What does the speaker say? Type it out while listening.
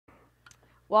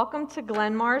Welcome to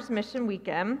Glenmar's Mission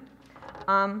Weekend.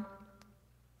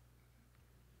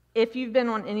 If you've been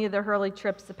on any of the Hurley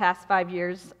trips the past 5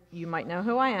 years, you might know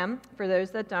who I am. For those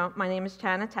that don't, my name is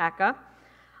Chana, Tacka.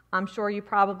 I'm sure you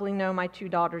probably know my two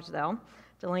daughters, though,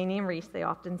 Delaney and Reese. They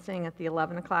often sing at the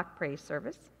 11 o'clock praise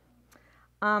service.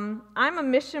 I'm a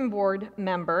mission board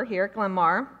member here at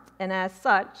Glenmar, and as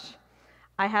such,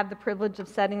 I have the privilege of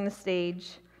setting the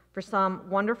stage for some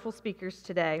wonderful speakers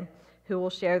today who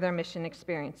will share their mission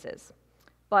experiences.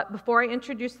 But before I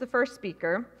introduce the first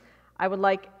speaker, I would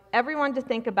like everyone to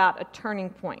think about a turning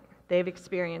point they've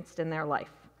experienced in their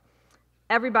life.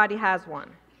 Everybody has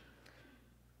one.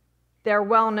 There are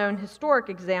well-known historic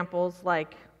examples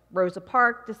like Rosa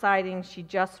Parks deciding she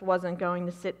just wasn't going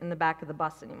to sit in the back of the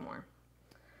bus anymore.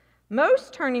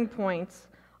 Most turning points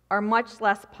are much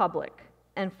less public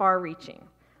and far-reaching,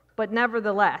 but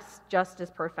nevertheless just as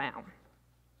profound.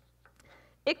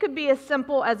 It could be as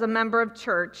simple as a member of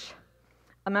church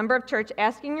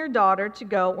asking your daughter to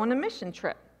go on a mission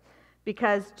trip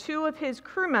because two of his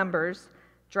crew members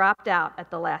dropped out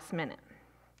at the last minute.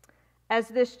 As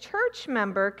this church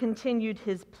member continued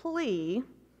his plea,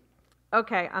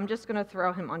 okay, I'm just going to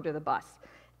throw him under the bus.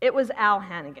 It was Al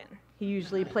Hannigan. He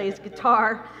usually plays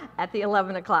guitar at the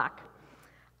 11 o'clock.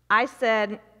 I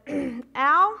said,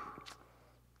 Al,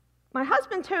 my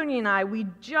husband Tony and I, we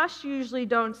just usually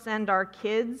don't send our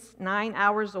kids 9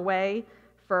 hours away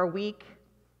for a week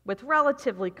with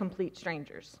relatively complete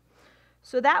strangers.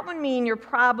 So that would mean you're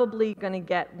probably going to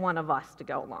get one of us to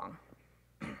go along.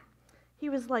 He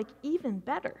was like, even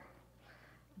better.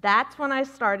 That's when I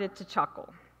started to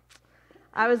chuckle.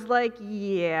 I was like,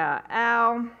 yeah,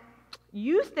 Al,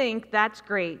 you think that's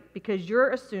great because you're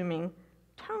assuming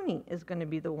Tony is going to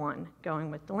be the one going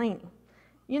with Delaney.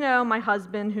 You know, my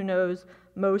husband who knows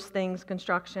most things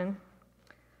construction.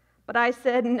 But I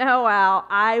said, no, Al,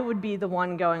 I would be the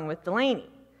one going with Delaney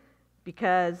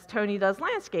because Tony does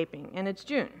landscaping and it's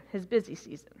June, his busy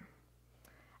season.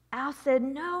 Al said,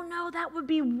 no, that would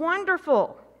be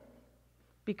wonderful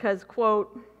because,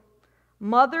 quote,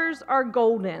 mothers are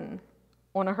golden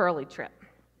on a Hurley trip.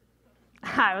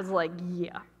 I was like,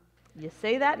 yeah, you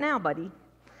say that now, buddy.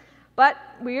 But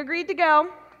we agreed to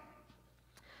go.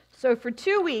 So for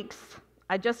 2 weeks,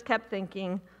 I just kept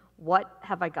thinking, what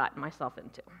have I gotten myself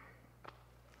into?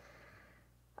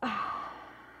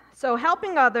 So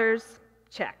helping others,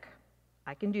 check.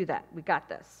 I can do that. We got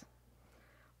this.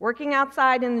 Working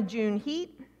outside in the June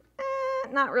heat,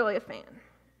 not really a fan.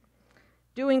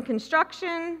 Doing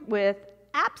construction with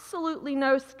absolutely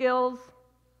no skills,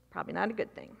 probably not a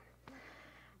good thing.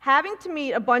 Having to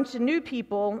meet a bunch of new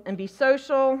people and be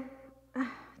social,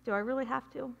 do I really have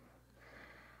to?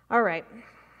 All right,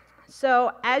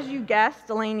 so as you guessed,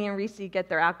 Delaney and Reese get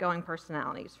their outgoing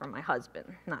personalities from my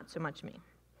husband, not so much me.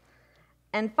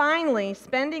 And finally,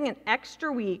 spending an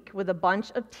extra week with a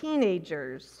bunch of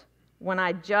teenagers when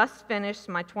I just finished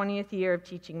my 20th year of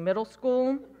teaching middle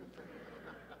school.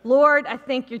 Lord, I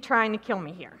think you're trying to kill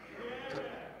me here.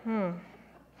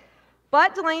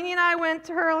 But Delaney and I went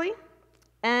to Hurley,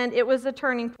 and it was a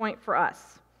turning point for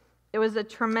us. It was a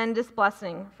tremendous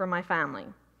blessing for my family.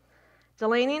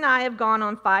 Delaney and I have gone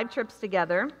on 5 trips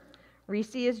together.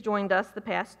 Reese has joined us the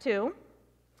past 2.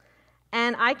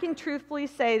 And I can truthfully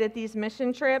say that these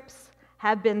mission trips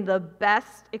have been the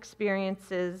best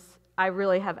experiences I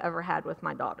really have ever had with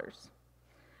my daughters.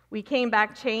 We came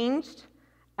back changed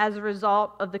as a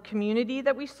result of the community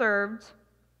that we served,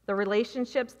 the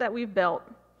relationships that we've built,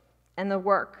 and the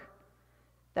work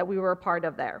that we were a part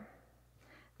of there.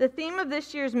 The theme of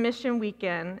this year's Mission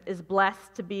Weekend is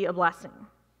blessed to be a blessing.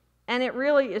 And it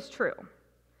really is true.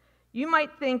 You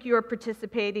might think you are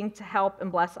participating to help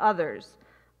and bless others,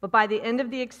 but by the end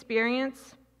of the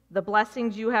experience, the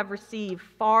blessings you have received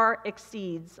far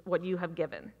exceeds what you have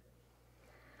given.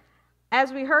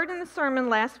 As we heard in the sermon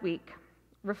last week,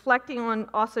 reflecting on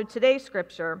also today's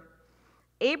scripture,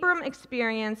 Abram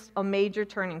experienced a major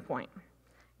turning point.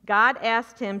 God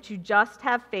asked him to just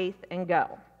have faith and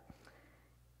go.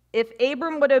 If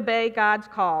Abram would obey God's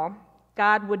call,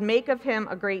 God would make of him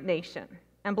a great nation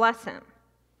and bless him,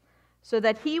 so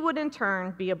that he would in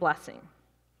turn be a blessing.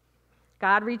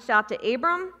 God reached out to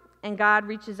Abram, and God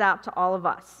reaches out to all of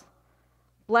us,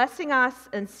 blessing us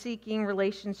and seeking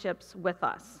relationships with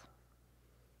us.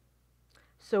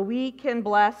 So we can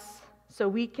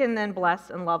then bless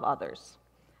and love others.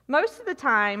 Most of the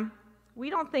time, we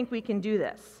don't think we can do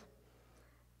this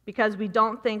because we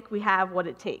don't think we have what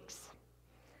it takes.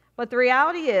 But the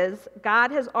reality is,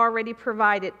 God has already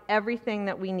provided everything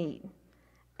that we need.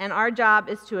 And our job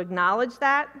is to acknowledge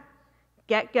that,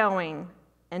 get going,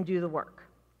 and do the work.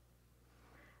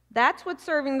 That's what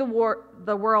serving the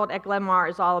world at Glenmar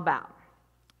is all about.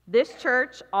 This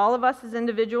church, all of us as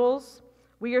individuals,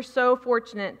 we are so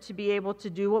fortunate to be able to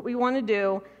do what we want to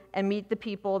do and meet the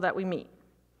people that we meet.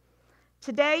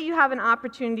 Today, you have an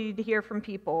opportunity to hear from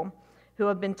people who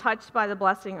have been touched by the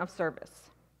blessing of service.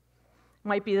 It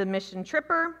might be the mission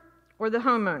tripper or the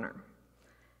homeowner,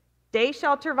 day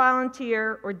shelter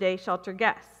volunteer or day shelter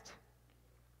guest,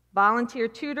 volunteer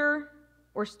tutor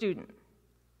or student,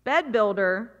 bed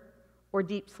builder or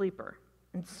deep sleeper,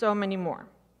 and so many more.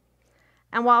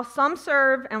 And while some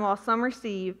serve and while some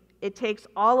receive, it takes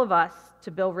all of us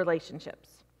to build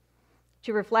relationships,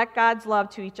 to reflect God's love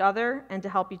to each other and to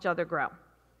help each other grow.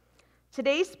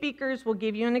 Today's speakers will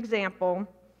give you an example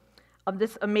of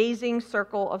this amazing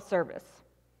circle of service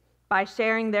by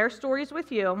sharing their stories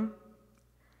with you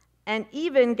and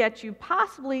even get you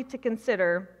possibly to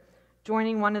consider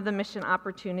joining one of the mission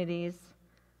opportunities,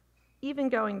 even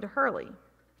going to Hurley,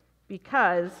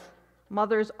 because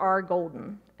mothers are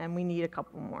golden and we need a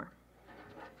couple more.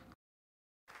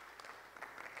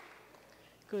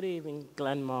 Good evening,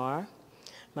 Glenmar.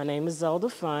 My name is Zelda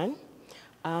Funn,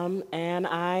 and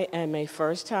I am a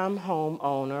first-time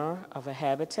homeowner of a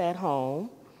Habitat home.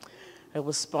 It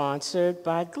was sponsored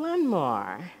by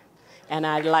Glenmar, and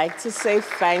I'd like to say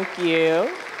thank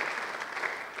you.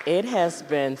 It has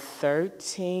been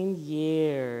 13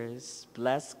 years,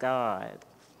 bless God,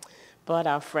 but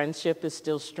our friendship is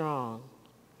still strong.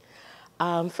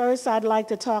 First, I'd like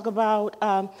to talk about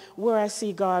where I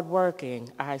see God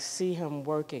working. I see him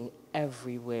working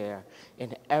everywhere,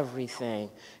 in everything,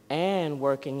 and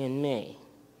working in me,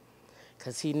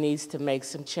 because he needs to make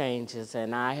some changes,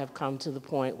 and I have come to the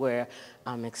point where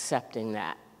I'm accepting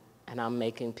that, and I'm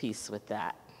making peace with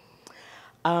that.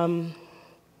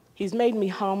 He's made me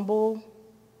humble.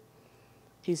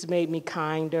 He's made me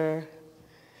kinder.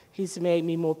 He's made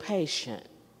me more patient.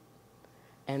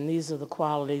 And these are the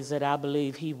qualities that I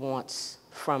believe he wants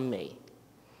from me.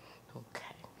 Okay.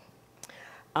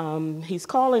 He's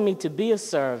calling me to be a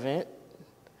servant,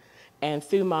 and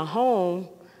through my home,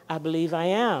 I believe I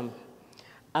am.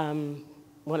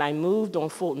 When I moved on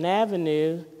Fulton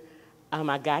Avenue,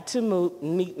 I got to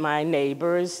meet my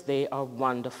neighbors. They are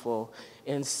wonderful.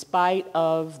 In spite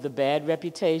of the bad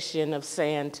reputation of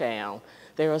Sandtown,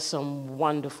 there are some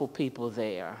wonderful people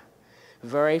there.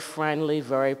 Very friendly,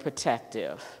 very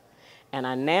protective. And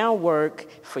I now work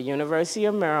for University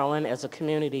of Maryland as a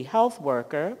community health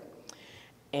worker,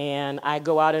 and I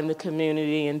go out in the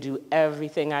community and do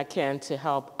everything I can to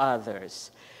help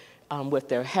others with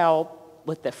their help,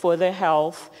 for their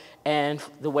health, and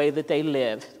the way that they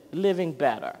live, living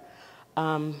better.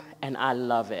 And I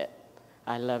love it.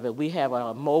 I love it. We have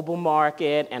a mobile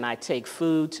market, and I take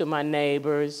food to my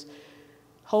neighbors.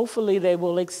 Hopefully they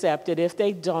will accept it. If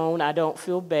they don't, I don't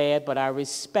feel bad, but I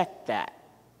respect that.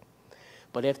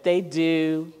 But if they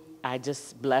do, I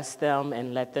just bless them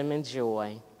and let them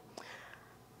enjoy.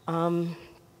 My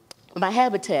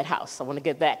Habitat house, I want to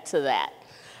get back to that.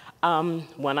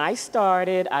 When I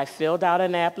started, I filled out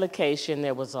an application.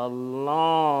 There was a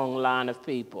long line of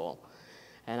people.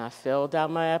 And I filled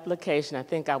out my application. I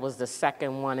think I was the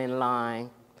second one in line,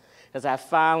 because I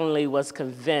finally was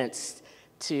convinced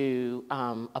to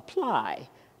apply.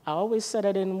 I always said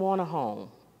I didn't want a home.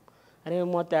 I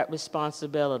didn't want that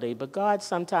responsibility. But God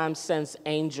sometimes sends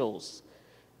angels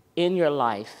in your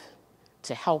life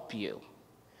to help you.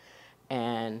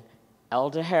 And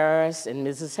Elder Harris and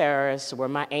Mrs. Harris were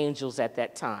my angels at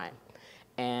that time.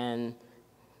 And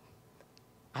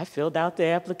I filled out the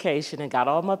application and got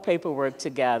all my paperwork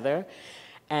together.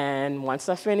 And once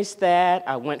I finished that,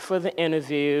 I went for the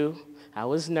interview. I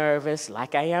was nervous,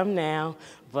 like I am now,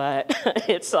 but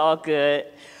it's all good.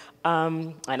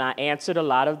 And I answered a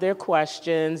lot of their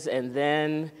questions, and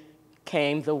then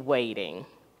came the waiting.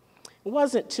 It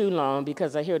wasn't too long,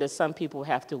 because I hear that some people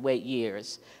have to wait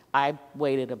years. I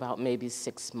waited about maybe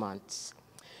 6 months.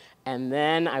 And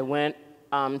then I went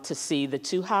to see the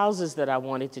 2 houses that I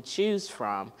wanted to choose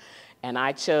from, and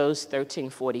I chose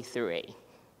 1343.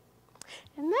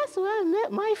 And that's where I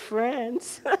met my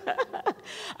friends.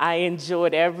 I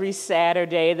enjoyed every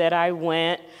Saturday that I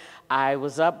went. I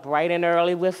was up bright and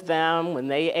early with them. When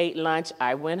they ate lunch,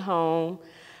 I went home.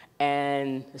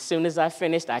 And as soon as I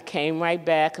finished, I came right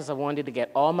back, because I wanted to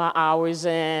get all my hours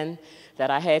in that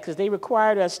I had, because they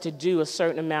required us to do a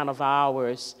certain amount of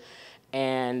hours.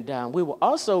 And we were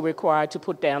also required to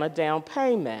put down a down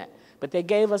payment. But they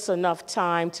gave us enough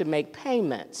time to make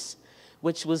payments,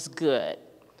 which was good.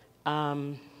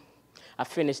 I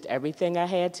finished everything I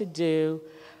had to do.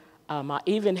 I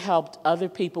even helped other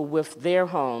people with their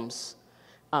homes,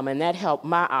 and that helped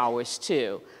my hours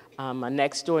too. My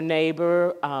next door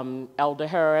neighbor, Elder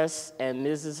Harris and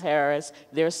Mrs. Harris,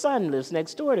 their son lives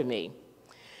next door to me.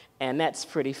 And that's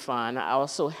pretty fun. I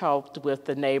also helped with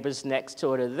the neighbors next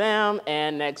door to them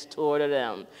and next door to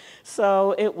them.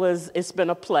 So it's been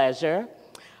a pleasure.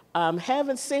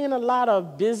 Haven't seen a lot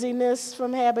of busyness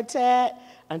from Habitat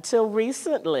until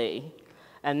recently.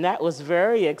 And that was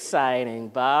very exciting,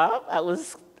 Bob.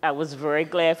 I was very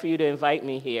glad for you to invite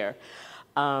me here.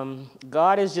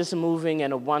 God is just moving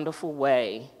in a wonderful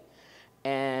way,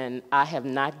 and I have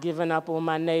not given up on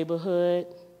my neighborhood.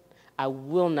 I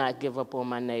will not give up on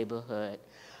my neighborhood.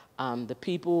 The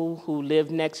people who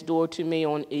live next door to me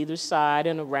on either side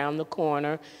and around the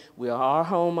corner, we are our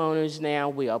homeowners now.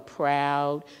 We are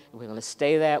proud. We're going to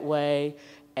stay that way,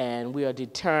 and we are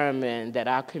determined that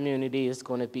our community is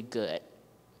going to be good.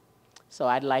 So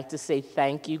I'd like to say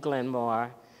thank you,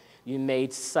 Glenmore. You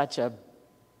made such a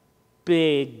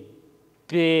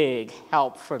big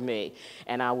help for me,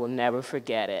 and I will never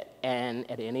forget it. And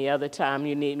at any other time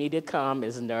you need me to come,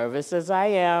 as nervous as I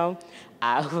am,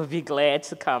 I will be glad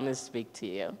to come and speak to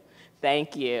you.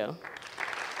 Thank you.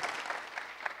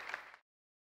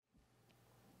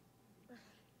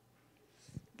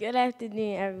 Good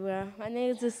afternoon, everyone. My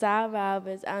name is Asai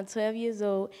Roberts. I'm 12 years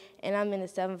old, and I'm in the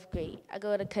 7th grade. I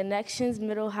go to Connections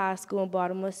Middle High School in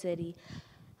Baltimore City.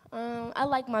 I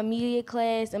like my media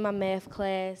class and my math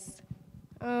class.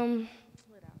 What else?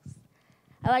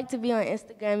 I like to be on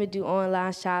Instagram and do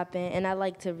online shopping, and I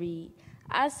like to read.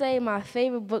 I say my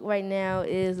favorite book right now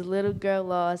is Little Girl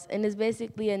Lost, and it's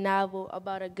basically a novel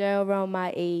about a girl around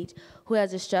my age who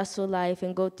has a stressful life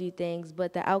and go through things,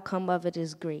 but the outcome of it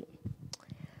is great.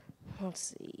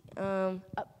 Let's see.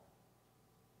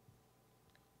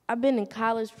 I've been in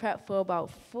college prep for about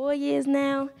 4 years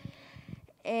now.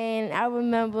 And I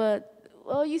remember,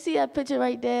 well, you see that picture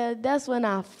right there? That's when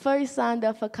I first signed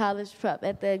up for college prep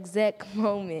at the exact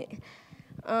moment.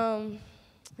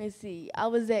 Let's see, I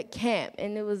was at camp,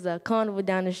 and it was a carnival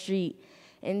down the street.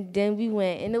 And then we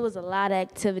went, and there was a lot of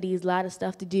activities, a lot of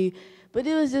stuff to do. But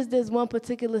it was just this one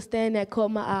particular stand that caught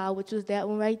my eye, which was that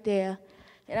one right there.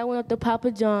 And I went up to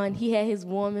Papa John. He had his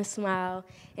warmest smile,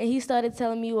 and he started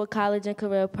telling me what college and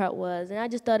career prep was. And I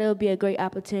just thought it would be a great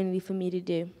opportunity for me to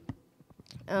do.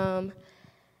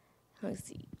 Let's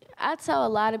see. I tell a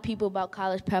lot of people about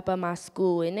college prep at my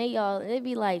school, and they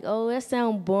be like, oh, that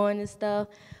sounds boring and stuff.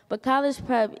 But college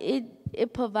prep,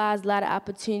 it provides a lot of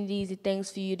opportunities and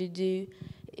things for you to do.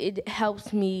 It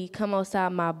helps me come outside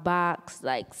my box.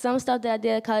 Like some stuff that I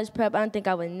did at college prep, I don't think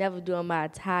I would never do in my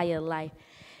entire life.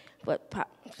 But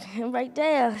right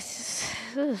there,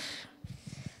 let me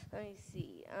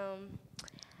see.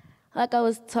 Like I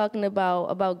was talking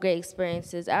about great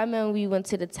experiences. I remember we went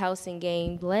to the Towson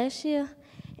game last year,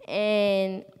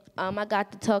 and I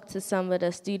got to talk to some of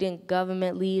the student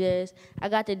government leaders. I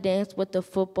got to dance with the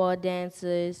football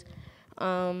dancers.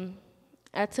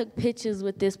 I took pictures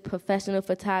with this professional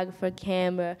photographer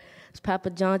camera. Papa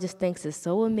John just thinks it's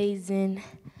so amazing.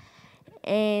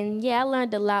 And yeah, I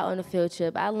learned a lot on the field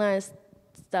trip. I learned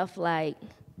stuff like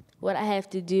what I have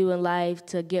to do in life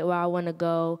to get where I want to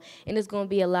go. And there's going to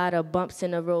be a lot of bumps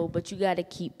in the road, but you got to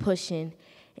keep pushing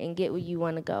and get where you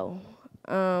want to go.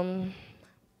 I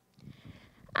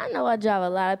know I drive a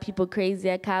lot of people crazy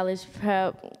at college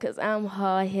prep because I'm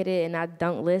hard-headed and I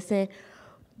don't listen.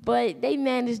 But they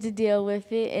managed to deal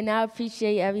with it, and I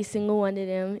appreciate every single one of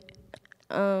them.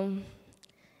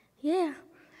 Yeah.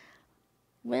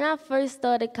 When I first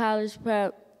started college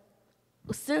prep,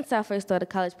 since I first started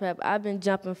college prep, I've been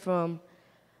jumping from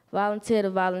volunteer to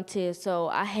volunteer, so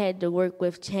I had to work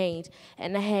with change,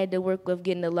 and I had to work with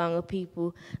getting along with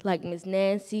people like Miss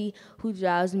Nancy, who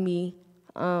drives me,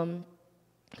 who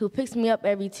picks me up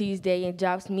every Tuesday and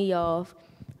drops me off,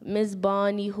 Miss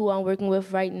Bonnie, who I'm working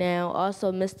with right now,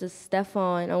 also Mr.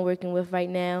 Stefan I'm working with right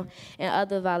now, and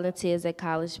other volunteers at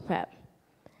college prep.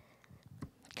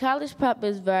 College prep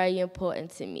is very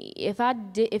important to me. If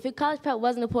college prep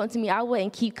wasn't important to me, I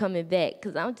wouldn't keep coming back,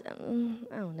 because I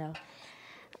don't know.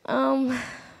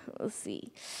 Let's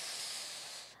see.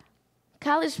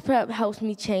 College prep helps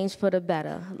me change for the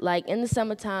better. Like in the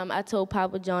summertime, I told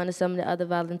Papa John and some of the other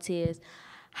volunteers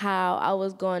how I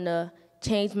was going to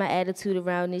change my attitude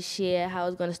around this year, how I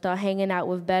was going to start hanging out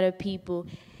with better people.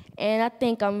 And I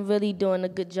think I'm really doing a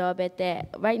good job at that.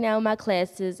 Right now in my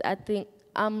classes, I think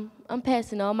I'm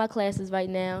passing all my classes right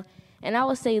now. And I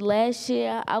would say last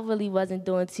year, I really wasn't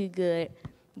doing too good.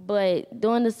 But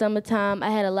during the summertime, I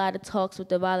had a lot of talks with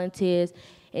the volunteers,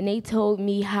 and they told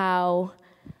me how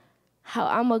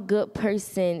I'm a good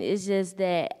person. It's just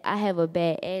that I have a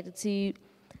bad attitude,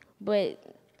 but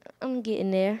I'm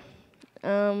getting there.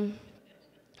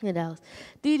 what else?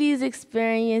 Through these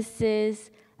experiences,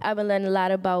 I've been learning a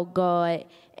lot about God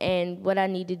and what I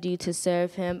need to do to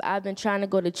serve Him. I've been trying to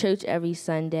go to church every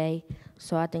Sunday,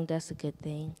 so I think that's a good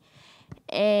thing.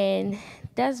 And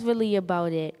that's really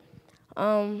about it.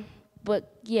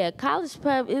 But yeah, college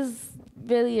prep is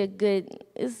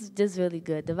it's just really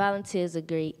good. The volunteers are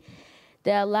great.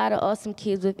 There are a lot of awesome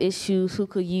kids with issues who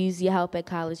could use your help at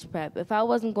college prep. If I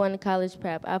wasn't going to college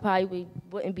prep, I probably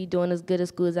wouldn't be doing as good at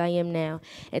school as I am now.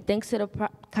 And thanks to the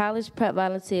college prep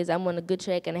volunteers, I'm on a good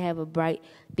track and I have a bright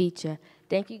future.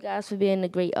 Thank you guys for being a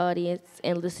great audience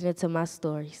and listening to my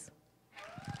stories.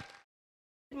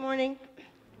 Good morning.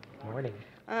 Morning.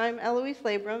 I'm Eloise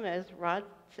Labram, as Robb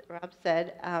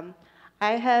said.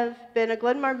 I have been a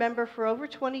Glenmar member for over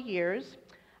 20 years.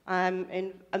 I'm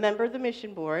a member of the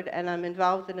mission board, and I'm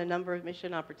involved in a number of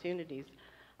mission opportunities.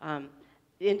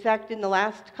 In fact, in the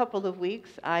last couple of weeks,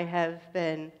 I have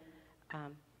been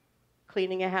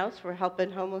cleaning a house for Help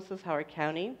in Homelessness Howard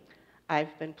County.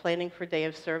 I've been planning for Day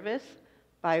of Service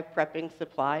by prepping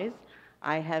supplies.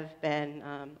 I have been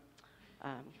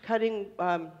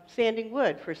sanding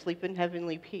wood for Sleep in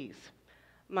Heavenly Peace.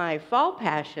 My fall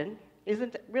passion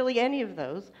isn't really any of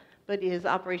those, but is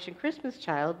Operation Christmas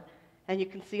Child, and you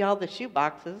can see all the shoe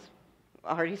boxes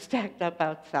already stacked up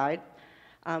outside.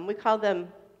 We call them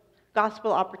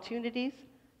gospel opportunities,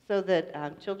 so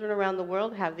that children around the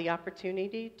world have the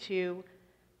opportunity to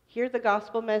hear the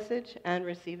gospel message and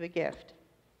receive a gift.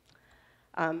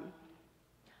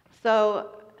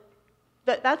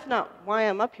 That's not why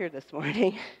I'm up here this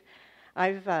morning.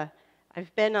 I've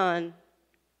been on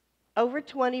over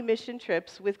 20 mission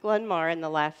trips with Glenmar in the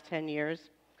last 10 years,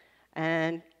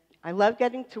 and I love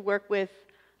getting to work with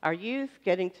our youth,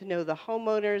 getting to know the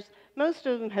homeowners. Most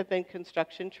of them have been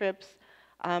construction trips,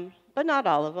 but not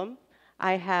all of them.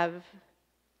 I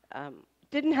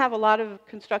didn't have a lot of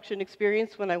construction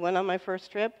experience when I went on my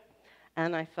first trip,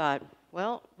 and I thought,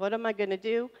 well, what am I going to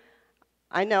do?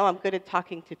 I know I'm good at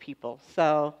talking to people,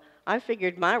 so I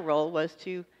figured my role was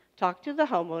to talk to the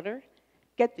homeowner,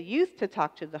 get the youth to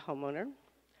talk to the homeowner,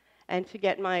 and to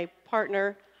get my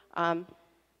partner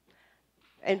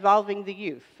involving the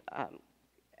youth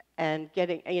and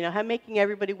making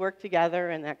everybody work together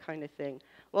and that kind of thing.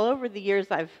 Well, over the years,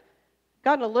 I've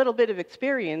gotten a little bit of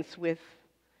experience with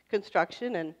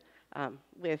construction and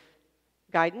with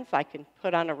guidance. I can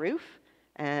put on a roof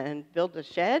and build a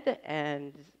shed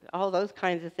and all those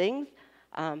kinds of things.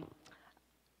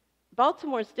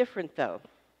 Baltimore's different, though.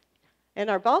 In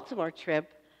our Baltimore trip,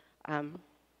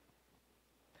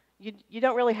 you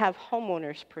don't really have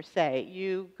homeowners per se.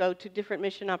 You go to different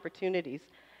mission opportunities.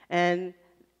 And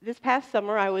this past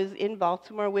summer, I was in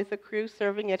Baltimore with a crew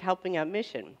serving at Helping Out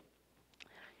Mission.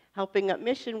 Helping Out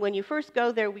Mission, when you first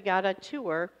go there, we got a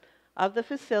tour of the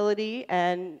facility,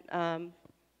 and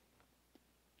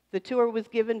the tour was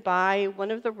given by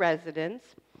one of the residents.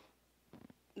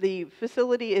 The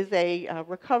facility is a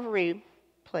recovery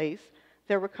place.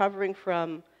 They're recovering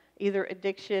from either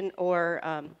addiction or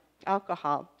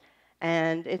alcohol.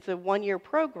 And it's a one-year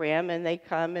program, and they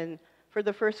come, and for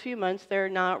the first few months, they're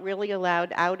not really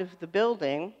allowed out of the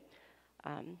building.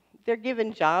 They're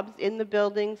given jobs in the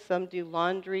building. Some do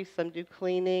laundry, some do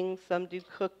cleaning, some do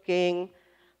cooking,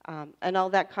 and all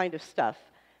that kind of stuff.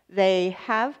 They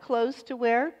have clothes to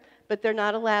wear, but they're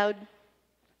not allowed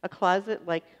a closet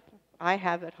like I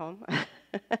have at home.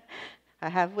 I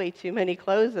have way too many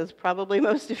clothes, as probably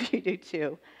most of you do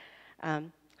too.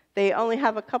 They only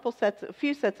have a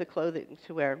few sets of clothing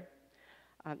to wear.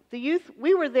 The youth,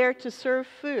 we were there to serve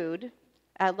food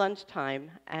at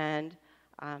lunchtime, and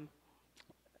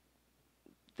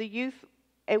the youth,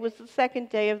 it was the second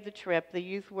day of the trip. The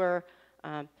youth were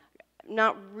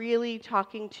not really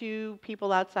talking to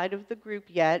people outside of the group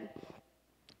yet,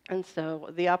 and so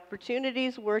the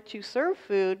opportunities were to serve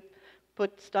food,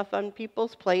 put stuff on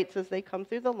people's plates as they come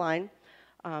through the line,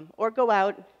 or go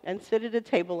out and sit at a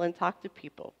table and talk to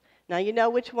people. Now, you know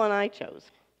which one I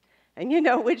chose, and you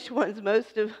know which ones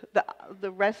most of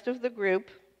the rest of the group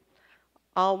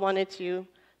all wanted to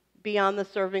be on the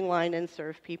serving line and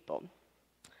serve people.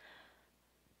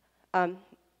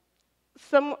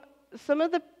 Some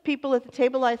of the people at the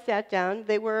table I sat down,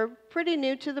 they were pretty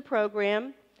new to the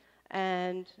program,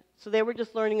 and so they were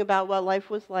just learning about what life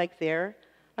was like there.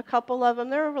 A couple of them,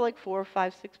 there were like 4,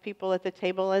 5, 6 people at the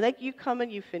table, and you come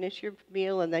and you finish your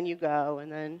meal, and then you go,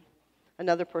 and then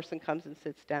another person comes and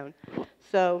sits down.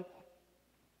 So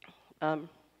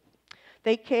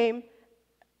they came,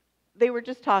 they were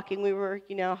just talking. We were,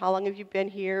 how long have you been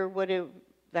here?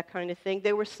 That kind of thing.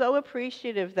 They were so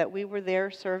appreciative that we were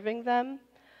there serving them,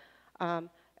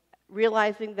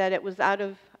 realizing that it was out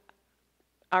of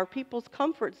our people's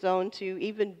comfort zone to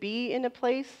even be in a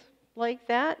place like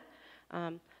that.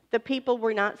 The people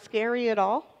were not scary at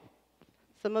all.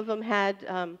 Some of them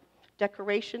had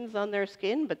decorations on their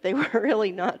skin, but they were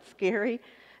really not scary.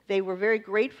 They were very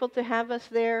grateful to have us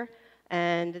there,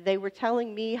 and they were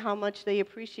telling me how much they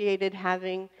appreciated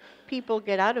having people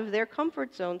get out of their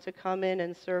comfort zone to come in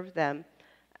and serve them.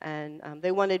 And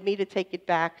they wanted me to take it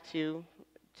back to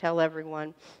tell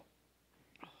everyone.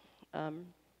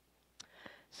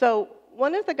 So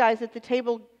one of the guys at the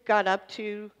table got up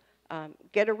to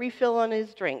get a refill on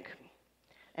his drink.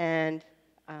 And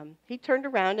he turned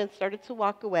around and started to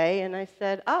walk away, and I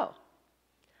said, "Oh,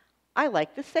 I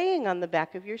like the saying on the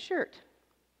back of your shirt."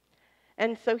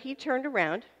 And so he turned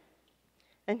around,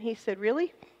 and he said,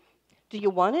 "Really? Do you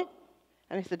want it?"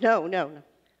 And I said, No,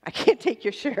 I can't take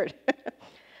your shirt."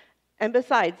 And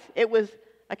besides, it was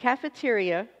a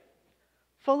cafeteria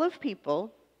full of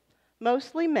people,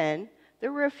 mostly men.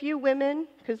 There were a few women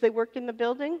because they worked in the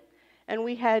building, and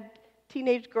we had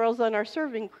teenage girls on our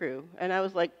serving crew. And I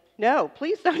was like, "No,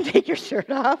 please don't take your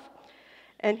shirt off."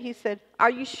 And he said,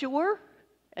 "Are you sure?"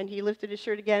 And he lifted his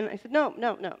shirt again. I said, No.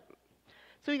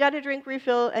 So he got a drink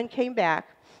refill and came back.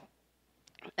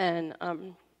 And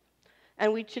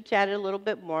we chit-chatted a little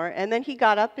bit more. And then he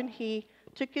got up and he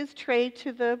took his tray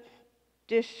to the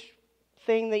dish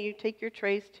thing that you take your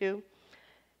trays to.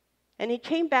 And he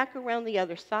came back around the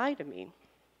other side of me.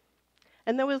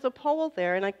 And there was a pole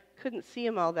there, and I couldn't see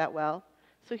him all that well.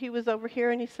 So he was over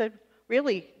here, and he said,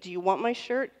 "Really, do you want my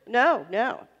shirt?" No.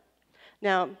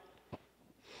 Now,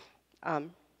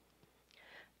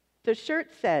 the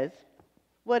shirt says,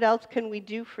 "What else can we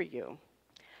do for you?"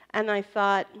 And I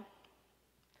thought,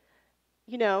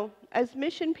 as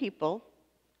mission people,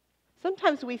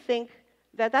 sometimes we think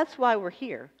that that's why we're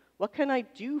here. What can I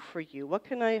do for you?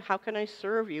 How can I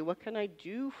serve you? What can I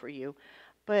do for you?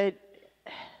 But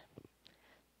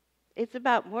it's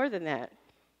about more than that.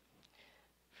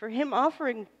 For him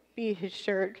offering me his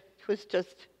shirt was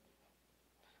just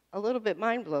a little bit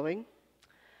mind-blowing.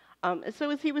 So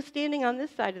as he was standing on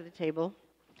this side of the table,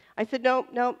 I said,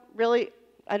 No, really,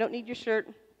 I don't need your shirt.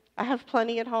 I have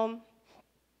plenty at home."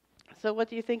 So what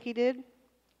do you think he did?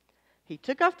 He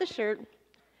took off the shirt,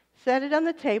 set it on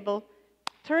the table,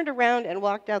 turned around, and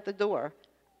walked out the door.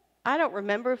 I don't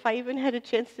remember if I even had a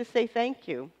chance to say thank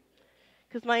you,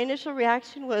 because my initial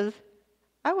reaction was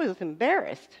I was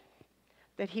embarrassed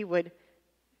that he would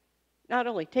not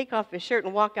only take off his shirt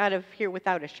and walk out of here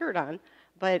without a shirt on,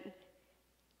 but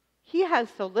he has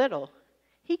so little.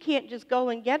 He can't just go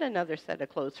and get another set of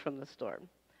clothes from the store.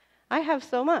 I have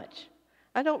so much.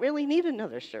 I don't really need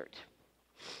another shirt.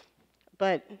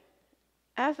 But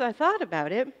as I thought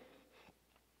about it,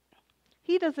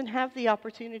 he doesn't have the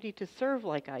opportunity to serve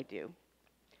like I do.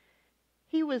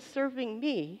 He was serving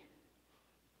me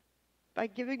by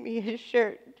giving me his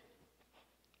shirt.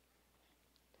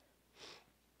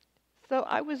 So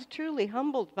I was truly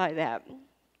humbled by that.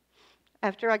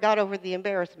 After I got over the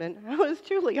embarrassment, I was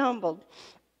truly humbled.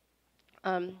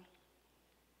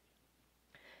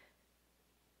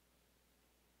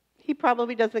 He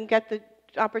probably doesn't get the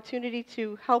opportunity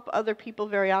to help other people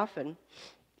very often.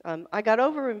 I got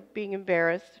over being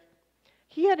embarrassed.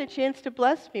 He had a chance to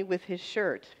bless me with his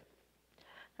shirt.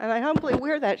 And I humbly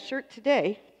wear that shirt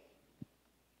today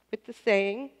with the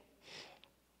saying.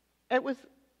 It was,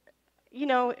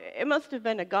 it must have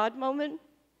been a God moment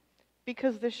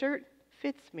because the shirt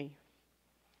fits me.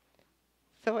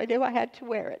 So I knew I had to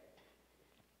wear it.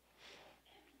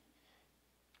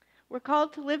 We're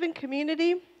called to live in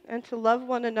community and to love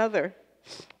one another.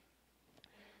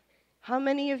 How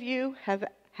many of you have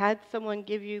had someone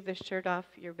give you the shirt off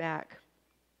your back?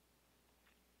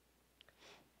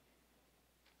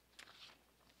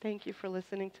 Thank you for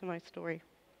listening to my story.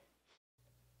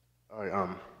 All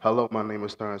right, hello, my name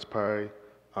is Terrance.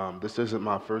 This isn't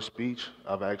my first speech.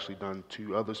 I've actually done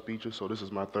 2 other speeches, so this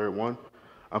is my 3rd one.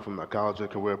 I'm from the College and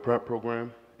Career Prep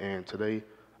program, and today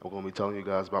I'm going to be telling you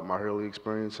guys about my Hurley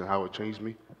experience and how it changed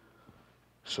me.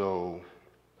 So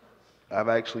I've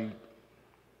actually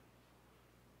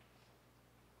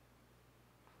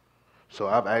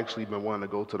been wanting to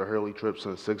go to the Hurley trip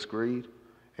since 6th grade,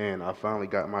 and I finally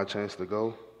got my chance to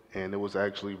go, and it was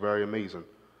actually very amazing.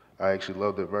 I actually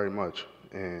loved it very much,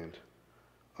 and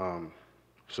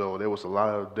so there was a lot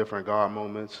of different God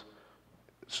moments.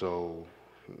 So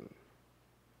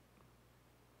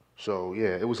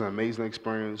yeah, it was an amazing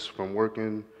experience from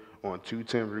working on 2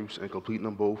 tin roofs and completing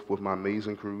them both with my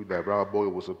amazing crew that Robb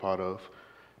was a part of.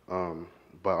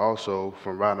 But also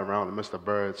from riding around in Mr.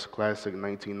 Barrett's classic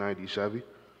 1990 Chevy.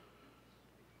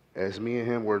 As me and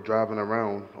him were driving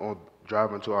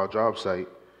to our job site,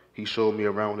 he showed me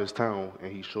around his town,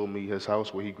 and he showed me his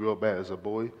house where he grew up at as a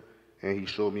boy, and he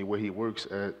showed me where he works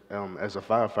at as a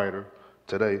firefighter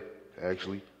today,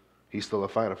 actually. He's still a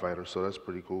firefighter, so that's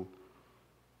pretty cool.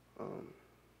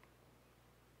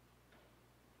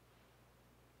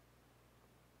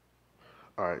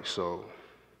 All right, so,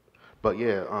 but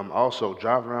yeah, also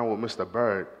driving around with Mr.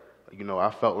 Bird, you know, I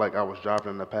felt like I was driving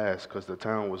in the past because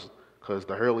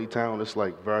the Hurley town is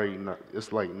like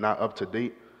it's like not up to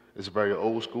date. It's very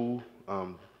old school.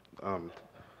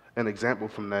 An example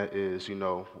from that is, you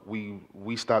know,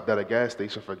 we stopped at a gas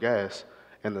station for gas,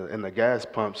 and the gas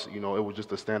pumps, you know, it was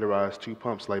just a standardized 2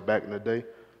 pumps like back in the day,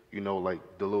 you know, like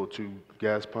the little 2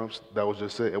 gas pumps. That was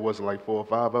just it. It wasn't like 4 or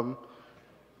 5 of them.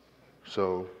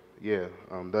 So yeah,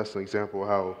 that's an example of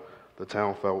how the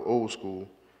town felt old school.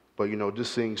 But, you know,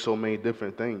 just seeing so many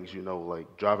different things, you know,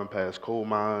 like driving past coal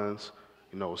mines,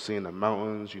 you know, seeing the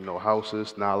mountains, you know,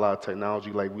 houses, not a lot of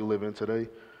technology like we live in today.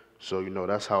 So, you know,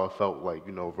 that's how it felt like,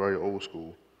 you know, very old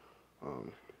school.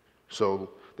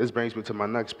 So this brings me to my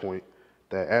next point,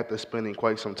 that after spending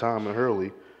quite some time in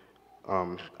Hurley,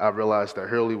 I realized that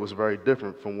Hurley was very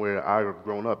different from where I had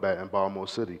grown up at in Baltimore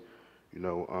City. You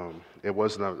know, it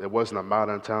wasn't a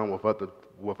modern town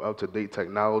with up-to-date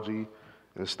technology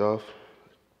and stuff,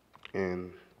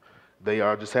 and they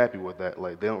are just happy with that.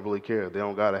 Like, they don't really care. They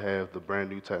don't gotta have the brand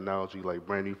new technology, like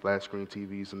brand new flat screen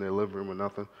TVs in their living room or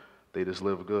nothing. They just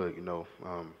live good, you know.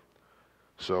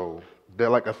 So they're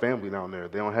like a family down there.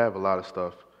 They don't have a lot of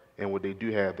stuff, and what they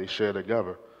do have, they share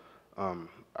together.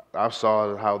 I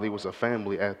saw how they was a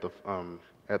family at that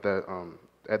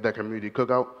community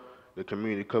cookout. The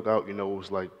community cookout, you know,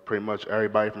 was like pretty much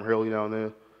everybody from Hurley down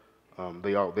there.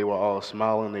 They were all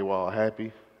smiling. They were all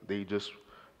happy. They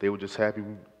were just happy.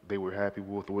 They were happy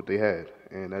with what they had,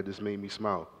 and that just made me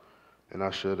smile. And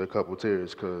I shed a couple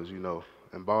tears because, you know,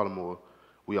 in Baltimore,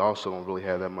 we also don't really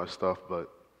have that much stuff, but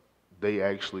they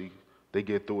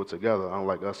get through it together,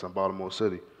 unlike us in Baltimore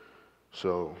City.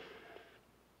 So,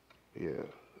 yeah.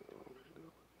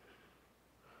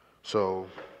 So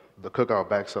the cookout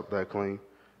backs up that claim.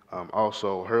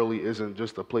 Also, Hurley isn't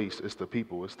just a place, it's the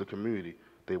people, it's the community.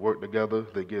 They work together,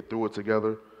 they get through it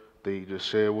together, they just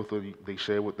share what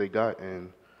they got,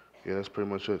 and yeah, that's pretty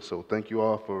much it. So thank you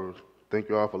all for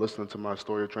listening to my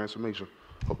story of transformation.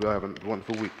 Hope you all have a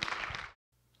wonderful week.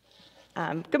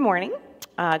 Good morning.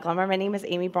 Glenmore, my name is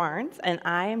Amy Barnes, and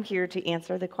I am here to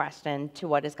answer the question, to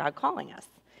what is God calling us?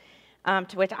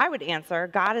 To which I would answer,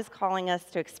 God is calling us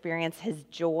to experience his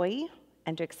joy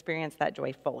and to experience that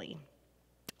joy fully.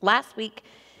 Last week,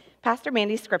 Pastor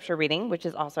Mandy's scripture reading, which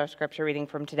is also our scripture reading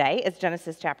from today, is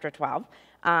Genesis chapter 12,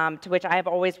 to which I have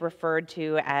always referred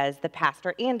to as the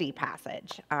Pastor Andy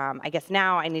passage. I guess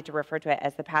now I need to refer to it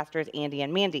as the Pastors Andy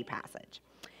and Mandy passage.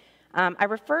 I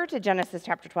refer to Genesis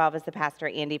chapter 12 as the Pastor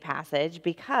Andy passage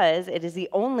because it is the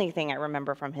only thing I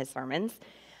remember from his sermons.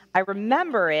 I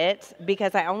remember it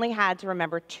because I only had to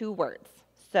remember 2 words,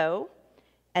 so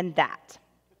and that.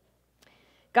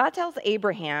 God tells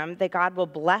Abraham that God will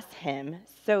bless him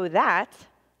so that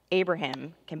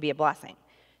Abraham can be a blessing.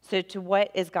 So to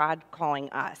what is God calling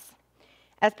us?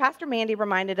 As Pastor Mandy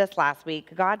reminded us last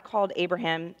week, God called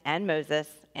Abraham and Moses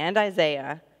and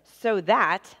Isaiah so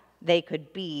that they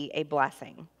could be a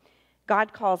blessing.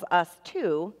 God calls us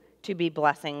too to be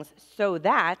blessings so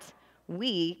that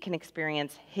we can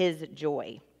experience his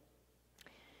joy.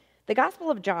 The Gospel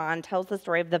of John tells the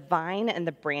story of the vine and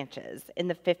the branches. In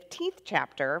the 15th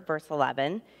chapter, verse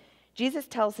 11, Jesus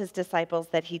tells his disciples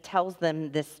that he tells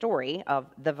them this story of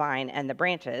the vine and the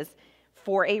branches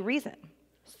for a reason,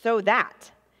 so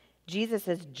that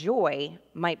Jesus' joy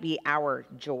might be our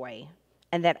joy,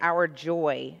 and that our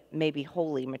joy may be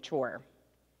wholly mature.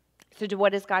 So to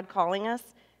what is God calling us?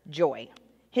 Joy,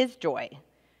 his joy.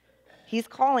 He's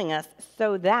calling us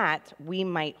so that we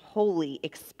might wholly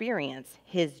experience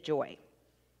his joy.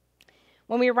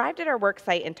 When we arrived at our work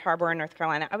site in Tarboro, North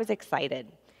Carolina, I was excited.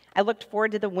 I looked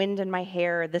forward to the wind in my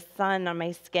hair, the sun on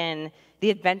my skin, the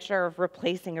adventure of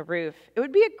replacing a roof. It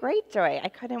would be a great joy. I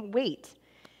couldn't wait.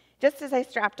 Just as I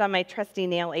strapped on my trusty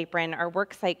nail apron, our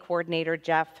work site coordinator,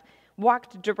 Jeff,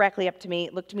 walked directly up to me,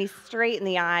 looked me straight in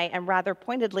the eye, and rather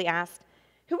pointedly asked,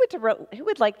 who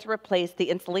would like to replace the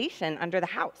insulation under the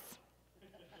house?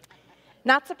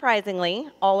 Not surprisingly,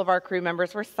 all of our crew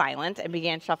members were silent and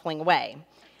began shuffling away.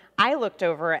 I looked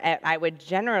over at I would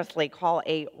generously call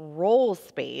a roll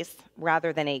space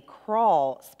rather than a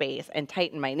crawl space and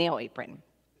tightened my nail apron.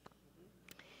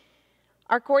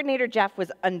 Our coordinator, Jeff,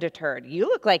 was undeterred. You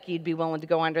look like you'd be willing to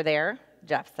go under there,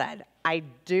 Jeff said. I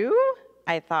do?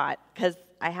 I thought, because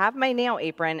I have my nail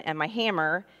apron and my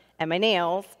hammer and my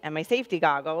nails and my safety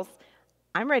goggles.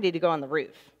 I'm ready to go on the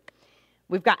roof.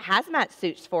 "We've got hazmat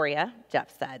suits for you,"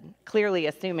 Jeff said, clearly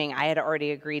assuming I had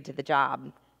already agreed to the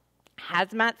job.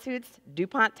 "Hazmat suits?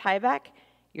 DuPont Tyvek?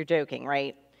 You're joking,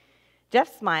 right?"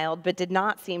 Jeff smiled, but did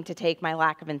not seem to take my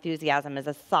lack of enthusiasm as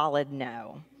a solid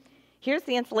no. "Here's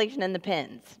the insulation and the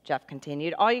pins," Jeff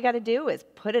continued. "All you got to do is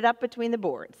put it up between the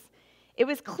boards." It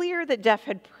was clear that Jeff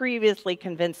had previously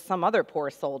convinced some other poor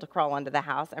soul to crawl under the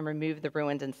house and remove the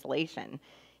ruined insulation.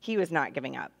 He was not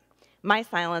giving up. My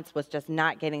silence was just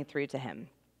not getting through to him.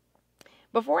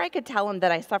 Before I could tell him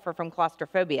that I suffer from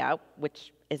claustrophobia,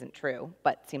 which isn't true,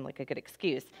 but seemed like a good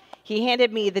excuse, he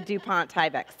handed me the DuPont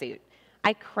Tyvek suit.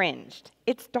 I cringed.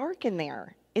 "It's dark in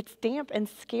there. It's damp and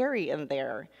scary in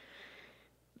there.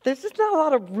 There's just not a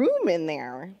lot of room in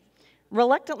there."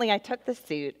 Reluctantly, I took the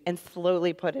suit and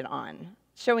slowly put it on.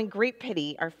 Showing great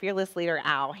pity, our fearless leader,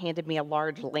 Al, handed me a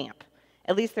large lamp.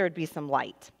 At least there would be some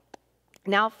light.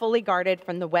 Now fully guarded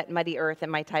from the wet, muddy earth in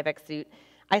my Tyvek suit,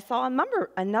 I saw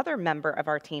another member of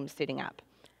our team suiting up.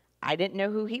 I didn't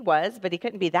know who he was, but he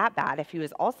couldn't be that bad if he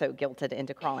was also guilted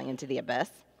into crawling into the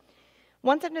abyss.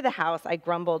 Once under the house, I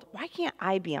grumbled, "Why can't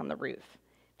I be on the roof?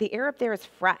 The air up there is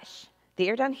fresh. The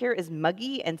air down here is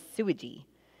muggy and sewagey.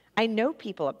 I know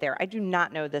people up there. I do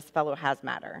not know this fellow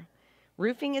hazmatter.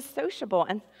 Roofing is sociable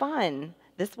and fun.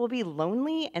 This will be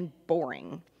lonely and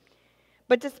boring."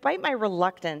 But despite my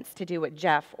reluctance to do what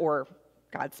Jeff, or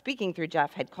God speaking through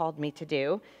Jeff, had called me to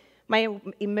do, my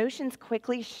emotions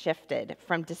quickly shifted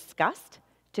from disgust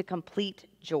to complete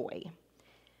joy.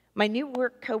 My new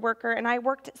coworker and I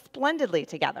worked splendidly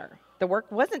together. The work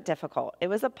wasn't difficult. It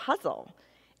was a puzzle.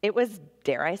 It was,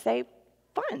 dare I say,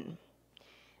 fun.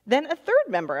 Then a third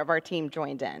member of our team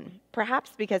joined in,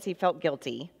 perhaps because he felt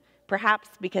guilty, perhaps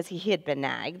because he had been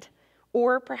nagged,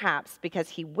 or perhaps because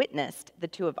he witnessed the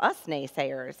two of us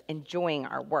naysayers enjoying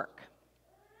our work.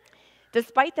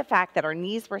 Despite the fact that our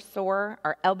knees were sore,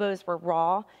 our elbows were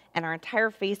raw, and our entire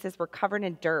faces were covered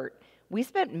in dirt, we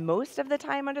spent most of the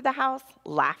time under the house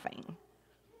laughing.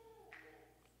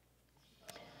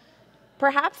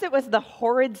 Perhaps it was the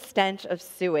horrid stench of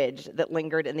sewage that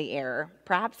lingered in the air.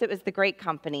 Perhaps it was the great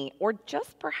company, or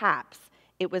just perhaps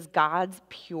it was God's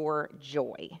pure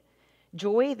joy.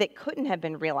 Joy that couldn't have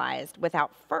been realized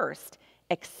without first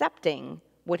accepting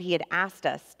what he had asked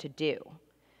us to do.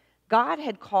 God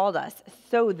had called us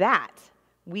so that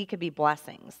we could be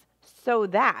blessings, so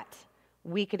that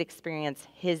we could experience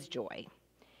his joy.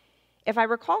 If I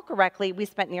recall correctly, we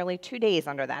spent nearly 2 days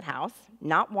under that house,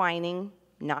 not whining,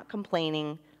 not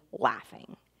complaining,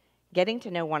 laughing, getting to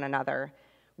know one another,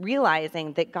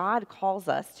 realizing that God calls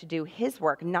us to do his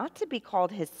work, not to be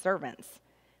called his servants,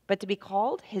 but to be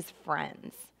called his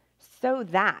friends, so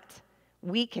that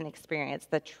we can experience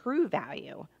the true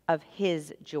value of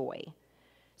his joy.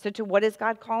 So to what is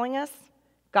God calling us?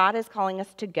 God is calling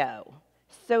us to go,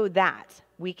 so that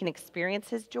we can experience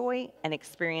his joy and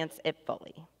experience it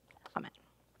fully. Amen.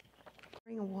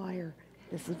 Bring a wire.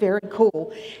 This is very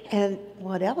cool. And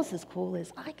what else is cool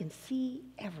is I can see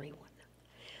everyone.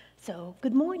 So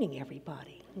good morning,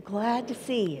 everybody. I'm glad to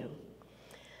see you.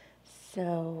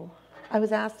 So I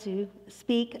was asked to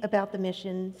speak about the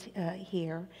missions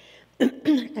here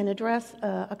and address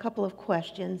a couple of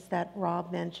questions that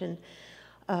Robb mentioned.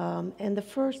 And the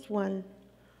first one,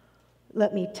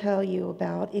 let me tell you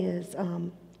about, is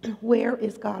where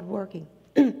is God working?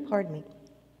 Pardon me.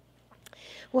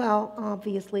 Well,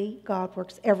 obviously, God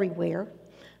works everywhere,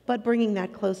 but bringing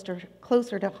that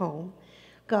closer to home,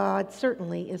 God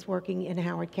certainly is working in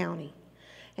Howard County.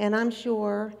 And I'm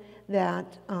sure that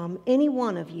any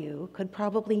one of you could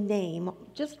probably name,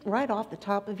 just right off the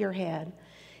top of your head,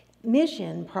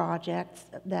 mission projects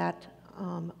that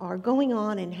are going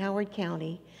on in Howard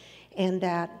County and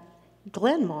that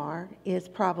Glenmar is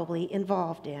probably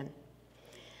involved in.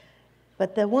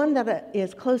 But the one that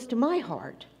is close to my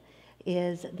heart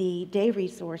is the Day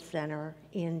Resource Center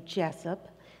in Jessup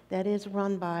that is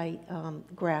run by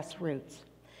Grassroots.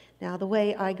 Now, the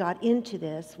way I got into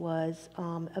this was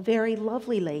a very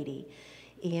lovely lady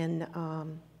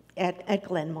at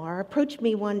Glenmar approached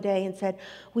me one day and said,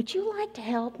 "Would you like to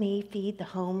help me feed the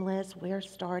homeless? We're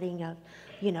starting a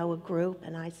group."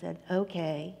 And I said,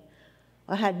 "Okay."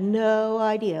 I had no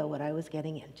idea what I was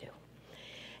getting into.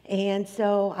 And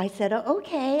so I said,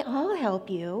 "Okay, I'll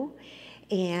help you."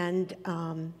 And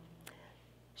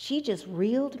she just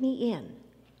reeled me in,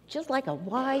 just like a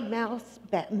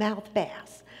wide-mouthed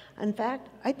bass. In fact,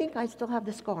 I think I still have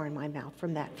the scar in my mouth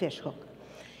from that fish hook.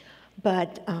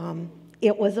 But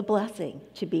it was a blessing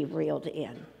to be reeled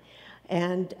in.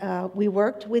 And we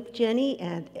worked with Jenny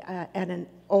at an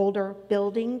older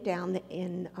building down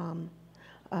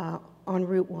on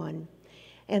Route 1.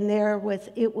 And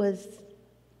it was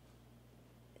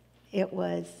it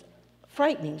was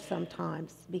frightening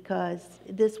sometimes because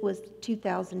this was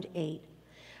 2008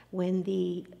 when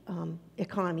the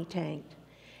economy tanked.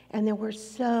 And there were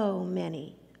so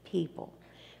many people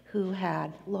who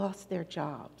had lost their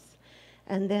jobs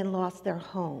and then lost their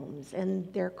homes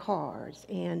and their cars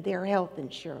and their health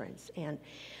insurance. And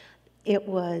it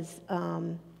was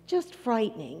just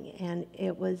frightening. And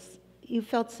you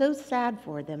felt so sad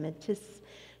for them. And to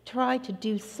try to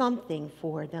do something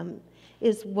for them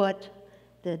is what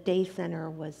the day center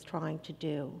was trying to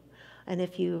do. And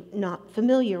if you're not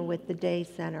familiar with the day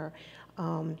center,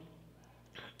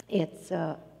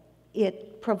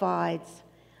 it provides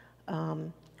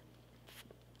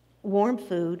warm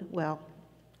food, well,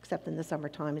 except in the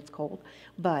summertime it's cold,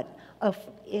 but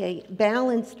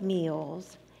balanced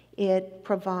meals. It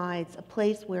provides a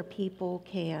place where people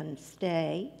can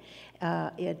stay.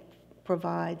 It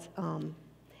provides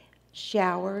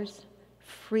showers,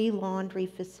 free laundry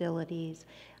facilities.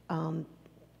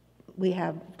 We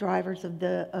have drivers of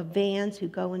vans who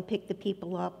go and pick the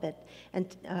people up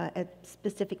at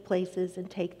specific places and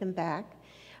take them back.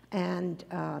 And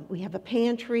we have a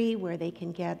pantry where they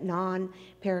can get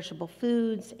non-perishable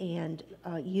foods and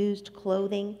used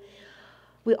clothing.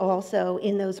 We also,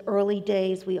 in those early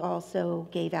days, we also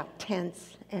gave out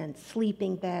tents and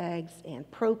sleeping bags and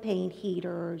propane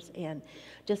heaters and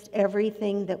just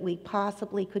everything that we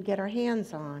possibly could get our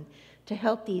hands on to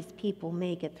help these people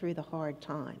make it through the hard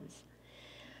times.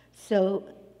 So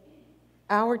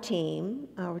our team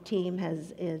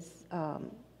has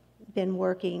been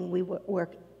working. We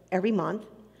work every month,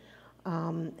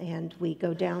 and we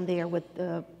go down there with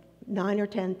 9 or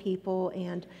 10 people,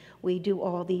 and we do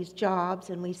all these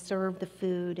jobs, and we serve the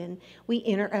food, and we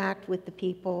interact with the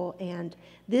people, and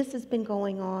this has been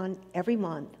going on every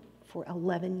month for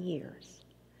 11 years.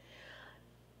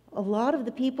 A lot of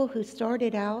the people who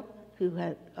started out, who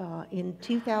had in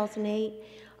 2008,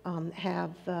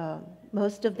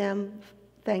 most of them,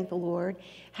 thank the Lord,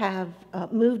 have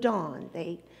moved on.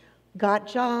 They got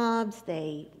jobs,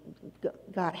 they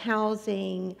got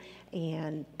housing,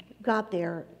 and got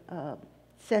their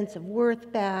sense of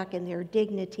worth back and their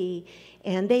dignity,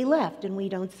 and they left, and we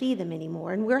don't see them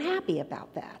anymore. And we're happy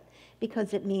about that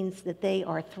because it means that they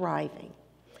are thriving.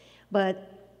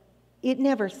 But it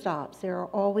never stops. There are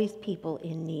always people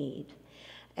in need.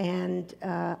 And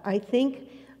I think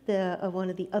one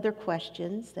of the other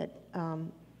questions that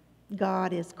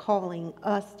God is calling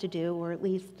us to do, or at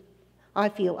least I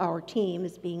feel our team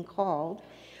is being called,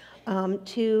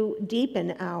 to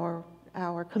deepen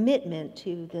our commitment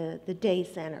to the day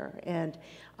center and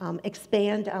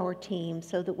expand our team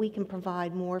so that we can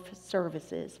provide more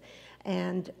services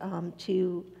and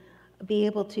to be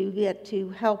able to get to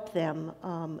help them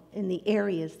in the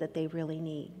areas that they really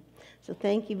need. So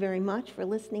thank you very much for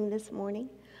listening this morning,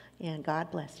 and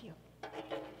God bless you.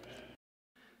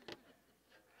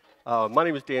 My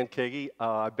name is Dan Kagey.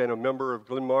 I've been a member of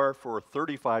Glenmar for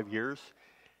 35 years,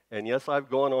 and yes, I've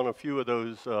gone on a few of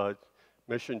those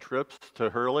mission trips to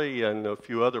Hurley and a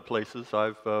few other places.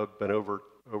 I've been over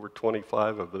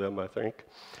 25 of them, I think,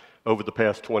 over the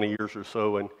past 20 years or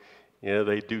so, and you know,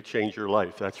 they do change your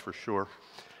life, that's for sure.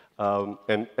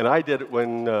 And I did it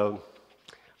when,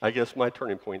 I guess my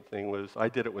turning point thing was, I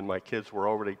did it when my kids were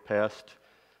already past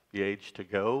the age to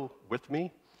go with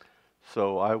me.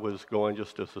 So I was going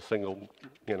just as a single,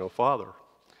 father,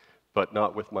 but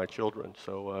not with my children.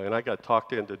 So, and I got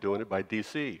talked into doing it by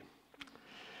DC.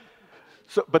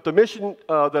 So, but the mission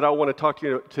that I want to talk to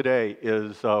you today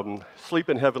is sleep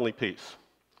in heavenly peace.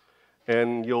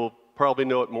 And you'll probably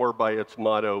know it more by its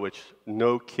motto, which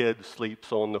no kid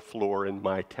sleeps on the floor in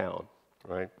my town,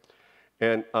 right?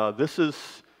 And this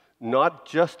is not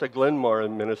just a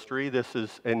Glenmar ministry. This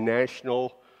is a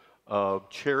national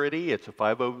charity. It's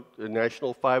a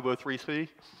national 503c.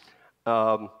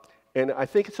 And I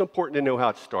think it's important to know how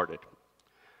it started.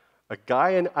 A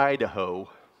guy in Idaho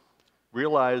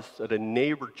realized that a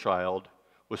neighbor child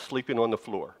was sleeping on the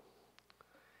floor.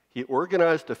 He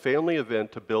organized a family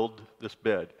event to build this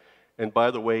bed. And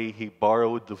by the way, he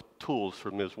borrowed the tools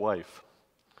from his wife.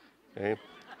 Okay?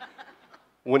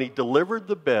 When he delivered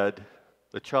the bed,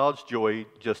 the child's joy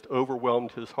just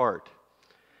overwhelmed his heart.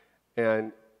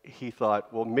 And he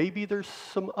thought, well, maybe there's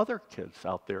some other kids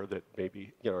out there that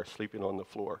maybe are sleeping on the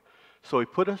floor. So he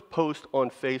put a post on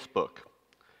Facebook.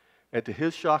 And to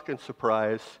his shock and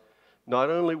surprise,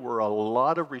 not only were a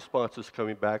lot of responses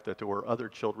coming back that there were other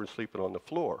children sleeping on the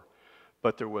floor,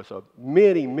 but there was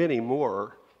many, many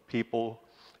more people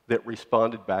that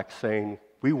responded back saying,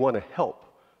 we want to help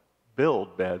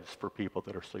build beds for people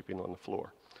that are sleeping on the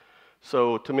floor.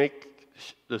 So to make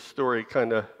the story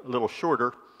kind of a little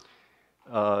shorter,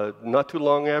 Not too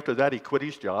long after that, he quit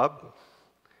his job.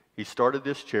 He started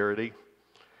this charity.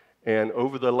 And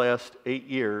over the last 8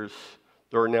 years,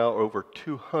 there are now over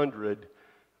 200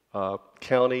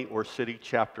 county or city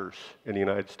chapters in the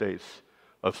United States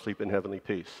of Sleep in Heavenly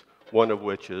Peace, one of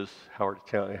which is Howard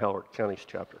County's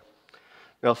chapter.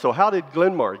 Now, so how did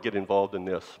Glenmar get involved in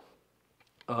this?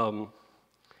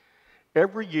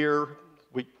 Every year,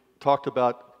 we talked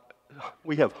about,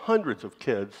 we have hundreds of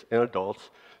kids and adults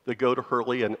that go to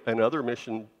Hurley and other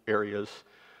mission areas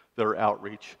that are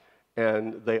outreach.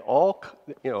 And they all,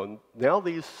 now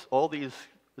all these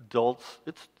adults,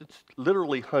 it's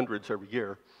literally hundreds every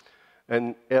year.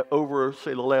 And over,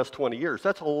 say, the last 20 years,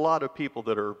 that's a lot of people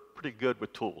that are pretty good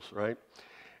with tools, right?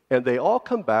 And they all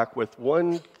come back with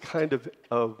one kind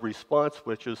of response,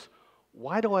 which is,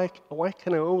 why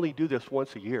can I only do this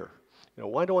once a year?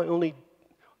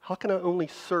 How can I only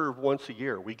serve once a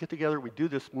year? We get together, we do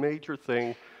this major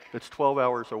thing that's 12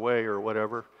 hours away or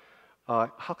whatever.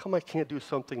 How come I can't do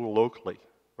something locally,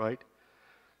 right?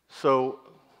 So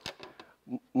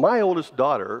my oldest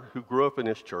daughter, who grew up in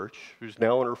this church, who's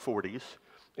now in her 40s,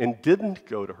 and didn't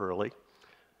go to Hurley,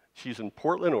 she's in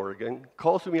Portland, Oregon,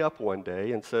 calls me up one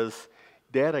day and says,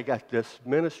 Dad, I got this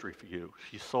ministry for you.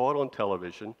 She saw it on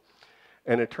television,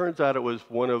 and it turns out it was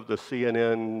one of the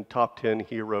CNN top 10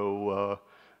 hero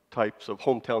types of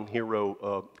hometown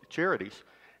hero charities,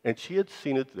 and she had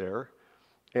seen it there.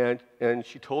 And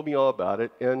she told me all about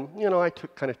it, and I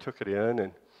kind of took it in,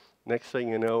 and next thing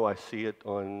you know, I see it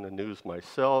on the news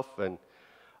myself, and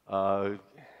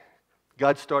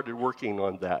God started working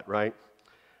on that, right?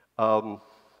 To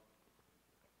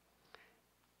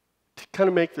kind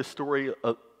of make the story,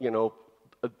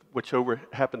 which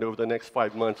happened over the next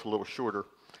 5 months a little shorter,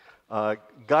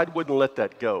 God wouldn't let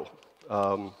that go.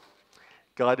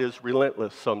 God is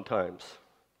relentless sometimes.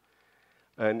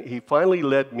 And he finally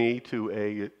led me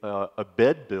to a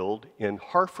bed build in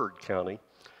Harford County.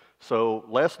 So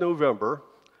last November,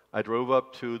 I drove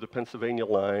up to the Pennsylvania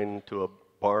line to a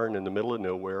barn in the middle of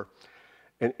nowhere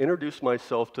and introduced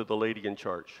myself to the lady in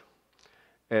charge.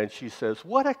 And she says,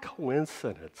 what a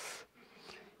coincidence.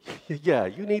 Yeah,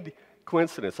 you need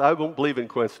coincidence. I don't believe in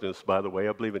coincidence, by the way.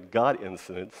 I believe in God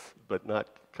incidents, but not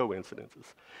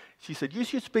coincidences. She said, you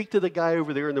should speak to the guy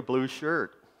over there in the blue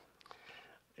shirt.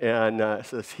 And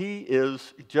says he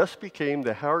just became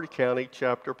the Howard County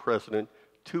chapter president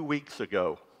 2 weeks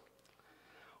ago.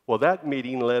 Well, that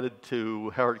meeting led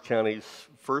to Howard County's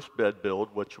first bed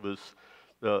build, which was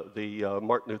the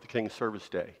Martin Luther King Service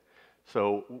Day.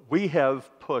 So we have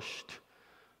pushed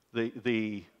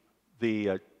the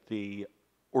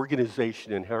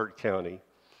organization in Howard County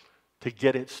to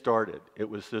get it started. It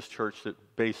was this church that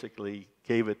basically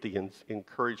gave it the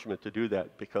encouragement to do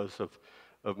that because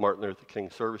of Martin Luther King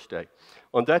Service Day.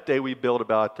 On that day, we built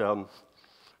about, I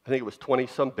think it was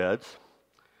 20-some beds.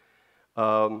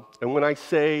 And when I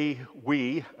say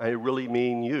we, I really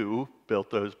mean you built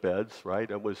those beds, right?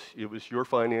 It was your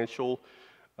financial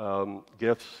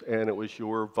gifts, and it was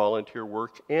your volunteer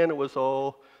work, and it was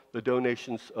all the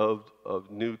donations of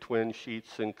new twin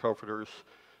sheets and comforters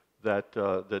that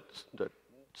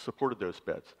supported those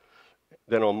beds.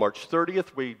 Then on March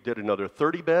 30th, we did another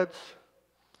 30 beds.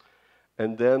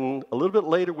 And then a little bit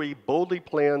later, we boldly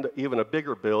planned even a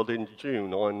bigger build in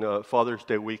June on Father's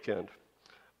Day weekend.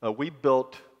 We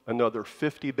built another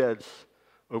 50 beds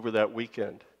over that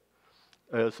weekend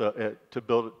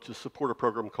to support a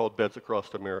program called Beds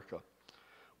Across America,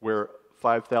 where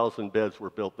 5,000 beds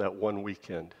were built that one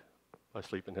weekend by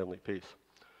Sleep in Heavenly Peace.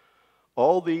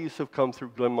 All these have come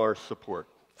through Glenmar's support: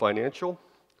 financial,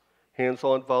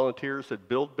 hands-on volunteers that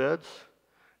build beds,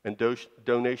 and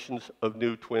donations of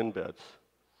new twin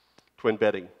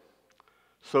bedding.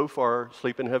 So far,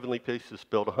 Sleep in Heavenly Peace has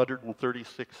built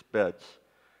 136 beds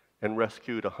and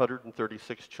rescued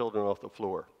 136 children off the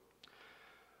floor.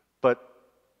 But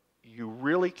you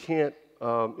really can't,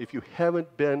 if you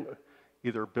haven't been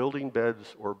either building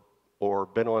beds or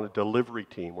been on a delivery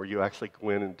team where you actually go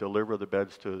in and deliver the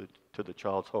beds to the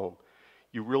child's home,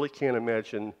 you really can't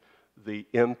imagine the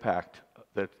impact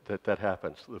that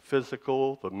happens, the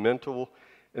physical, the mental,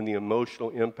 and the emotional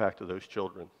impact of those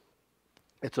children.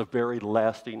 It's a very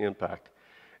lasting impact.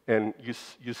 And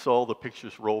you saw the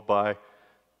pictures roll by,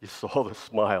 you saw the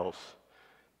smiles.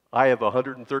 I have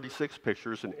 136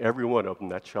 pictures, and every one of them,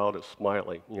 that child is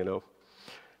smiling,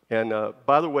 And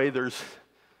by the way, there's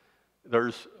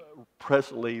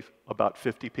presently about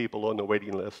 50 people on the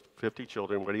waiting list, 50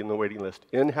 children waiting on the waiting list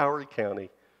in Howard County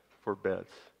for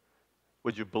beds.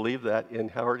 Would you believe that in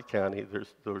Howard County,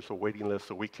 there's a waiting list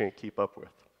that we can't keep up with?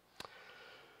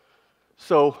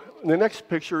 So the next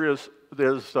picture is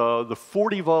the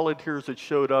 40 volunteers that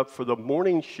showed up for the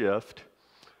morning shift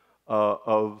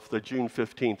of the June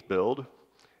 15th build,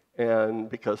 and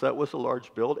because that was a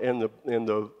large build, and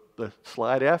the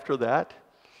slide after that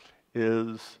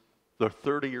is the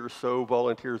 30 or so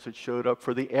volunteers that showed up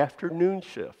for the afternoon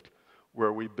shift,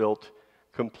 where we built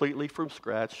completely from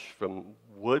scratch, from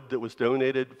wood that was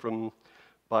donated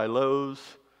by Lowe's,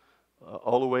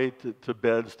 all the way to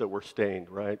beds that were stained,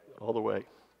 right, all the way.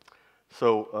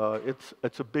 So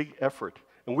it's a big effort,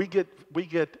 and we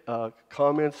get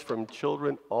comments from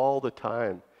children all the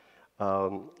time,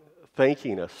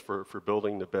 thanking us for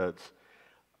building the beds.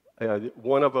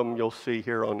 One of them you'll see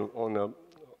here on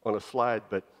a slide,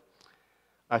 but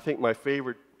I think my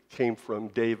favorite came from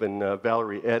Dave and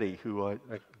Valerie Eddy, who I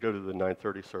go to the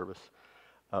 9:30 service.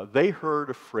 They heard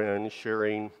a friend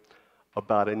sharing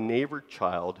about a neighbor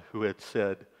child who had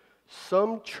said,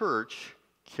 "Some church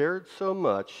cared so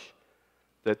much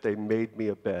that they made me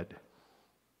a bed."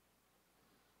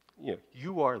 You know,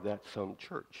 you are that some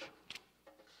church,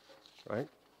 right?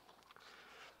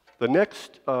 The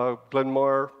next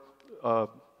Glenmar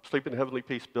Sleep in Heavenly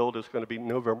Peace build is going to be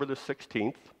November the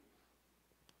 16th.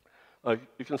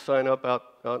 You can sign up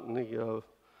out in the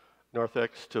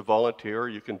Narthex to volunteer.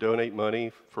 You can donate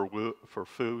money for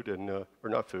food and, or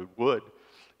not food, wood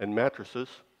and mattresses.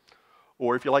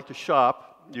 Or if you like to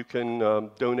shop, you can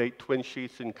donate twin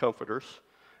sheets and comforters.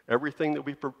 Everything that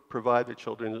we provide the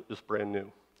children is brand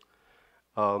new.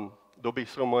 There'll be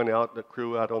someone out, the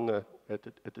crew out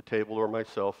at the table, or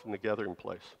myself in the gathering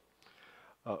place.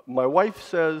 My wife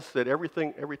says that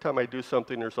every time I do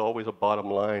something, there's always a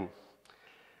bottom line.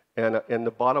 And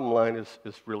the bottom line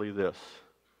is really this.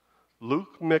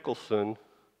 Luke Mickelson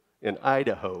in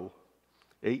Idaho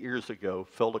 8 years ago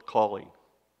felt a calling.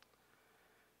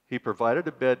 He provided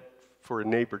a bed for a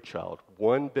neighbor child,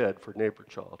 one bed for a neighbor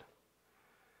child.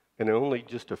 And in only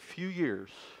just a few years,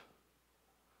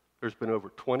 there's been over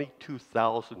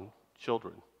 22,000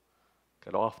 children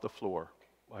got off the floor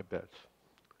by beds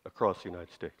across the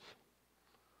United States.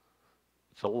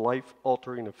 It's a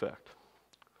life-altering effect.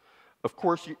 Of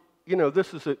course, you know,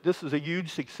 this is a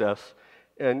huge success,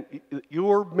 and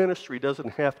your ministry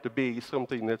doesn't have to be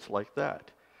something that's like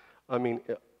that. I mean,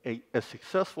 a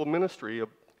successful ministry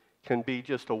can be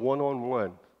just a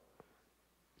one-on-one.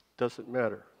 Doesn't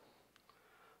matter.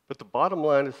 But the bottom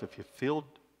line is, if you feel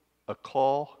a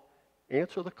call,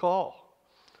 answer the call.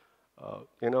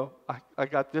 You know, I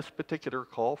got this particular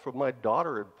call from my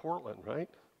daughter in Portland, right?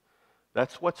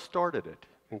 That's what started it,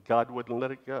 and God wouldn't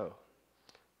let it go,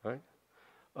 right?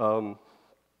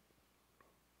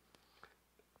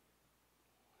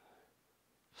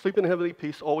 Sleep in Heavenly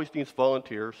Peace always needs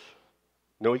volunteers.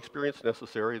 No experience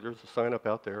necessary. There's a sign up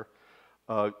out there.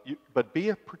 But be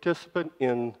a participant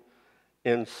in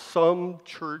some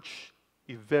church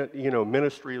event, you know,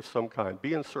 ministry of some kind.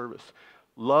 Be in service.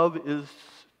 Love is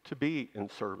to be in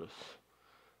service,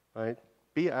 right?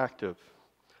 Be active.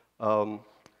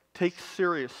 Take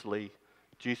seriously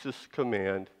Jesus'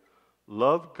 command.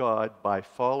 Love God by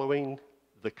following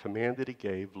the command that he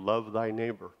gave, love thy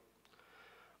neighbor.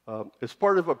 As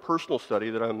part of a personal study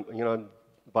that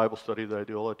Bible study that I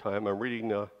do all the time, I'm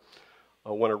reading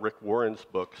one of Rick Warren's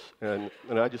books, and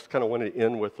I just kind of wanted to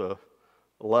end with a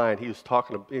line. He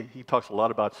talks a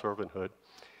lot about servanthood,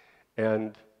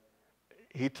 and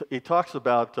he talks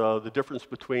about the difference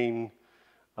between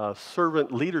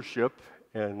servant leadership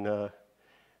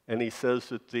and he says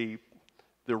that the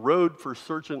road for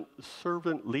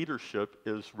servant leadership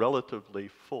is relatively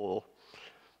full,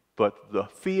 but the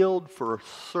field for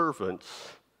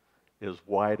servants is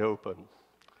wide open.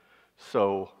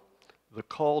 So the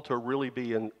call to really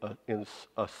be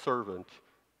a servant,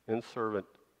 you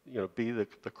know, be the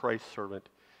Christ servant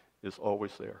is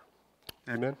always there.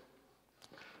 Amen?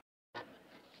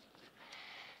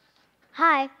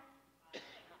 Hi.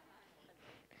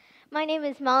 My name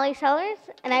is Molly Sellers,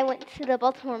 and I went to the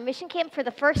Baltimore Mission Camp for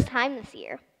the first time this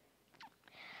year.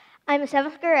 I'm a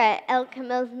 7th grader at El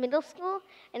Camels Middle School,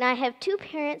 and I have 2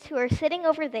 parents who are sitting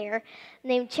over there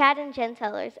named Chad and Jen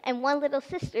Sellers, and one little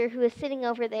sister who is sitting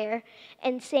over there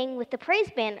and sang with the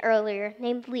praise band earlier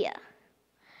named Leah.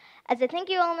 As I think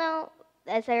you all know,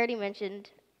 as I already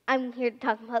mentioned, I'm here to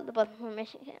talk about the Baltimore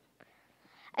Mission Camp.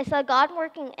 I saw God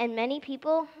working in many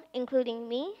people, including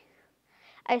me.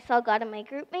 I saw God in my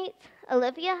group mates,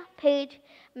 Olivia, Paige,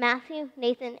 Matthew,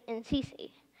 Nathan, and Cece.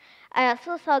 I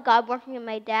also saw God working in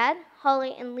my dad,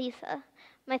 Holly, and Lisa,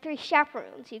 my 3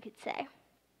 chaperones, you could say.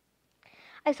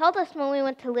 I saw this when we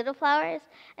went to Little Flowers,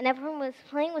 and everyone was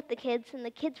playing with the kids, and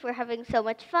the kids were having so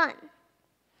much fun.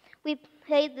 We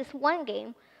played this one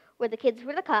game where the kids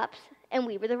were the cops, and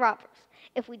we were the robbers.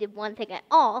 If we did one thing at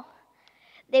all,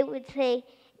 they would say,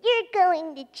 "You're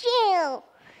going to jail."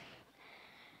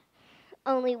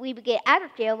 Only we would get out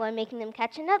of jail by making them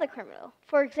catch another criminal.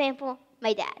 For example,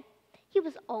 my dad. He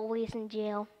was always in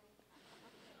jail.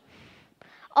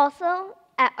 Also,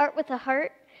 at Art with a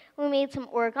Heart, we made some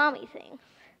origami things.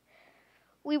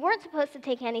 We weren't supposed to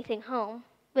take anything home,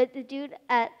 but the dude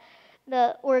at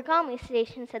the origami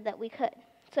station said that we could.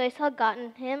 So I saw God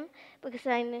in him because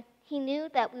he knew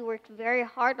that we worked very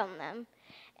hard on them.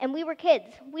 And we were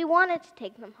kids. We wanted to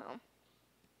take them home.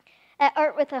 At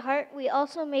Art with a Heart, we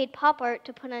also made pop art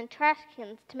to put on trash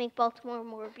cans to make Baltimore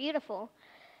more beautiful.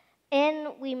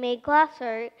 And we made glass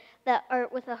art that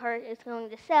Art with a Heart is going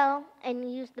to sell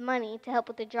and use the money to help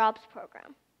with the jobs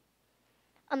program.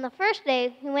 On the first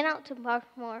day, we went out to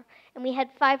Baltimore and we had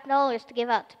 $5 to give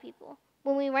out to people.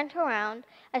 When we went around,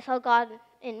 I saw God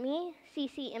in me,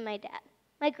 Cece, and my dad,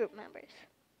 my group members.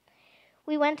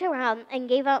 We went around and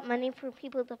gave out money for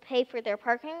people to pay for their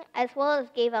parking, as well as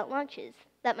gave out lunches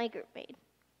that my group made.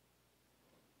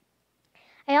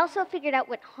 I also figured out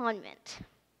what Han meant,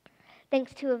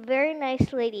 thanks to a very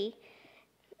nice lady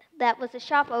that was a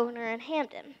shop owner in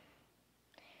Hamden.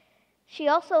 She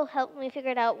also helped me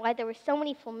figure out why there were so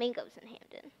many flamingos in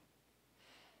Hamden.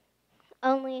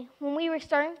 Only when we were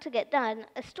starting to get done,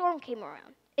 a storm came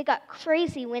around. It got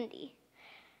crazy windy.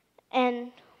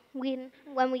 And when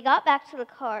we got back to the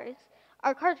cars,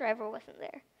 our car driver wasn't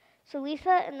there. So Lisa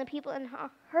and the people in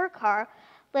her car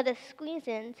let us squeeze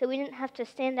in so we didn't have to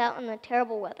stand out in the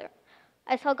terrible weather.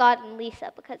 I saw God in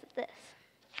Lisa because of this.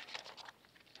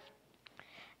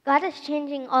 God is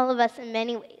changing all of us in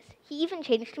many ways. He even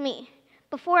changed me.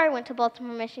 Before I went to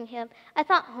Baltimore Mission Camp, I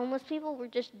thought homeless people were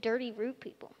just dirty, rude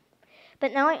people.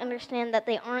 But now I understand that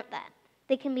they aren't that.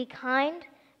 They can be kind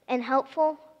and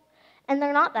helpful, and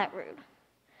they're not that rude.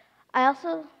 I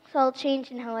also saw a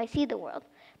change in how I see the world.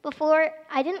 Before,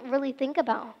 I didn't really think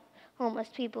about homeless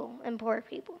people and poor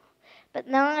people. But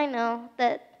now I know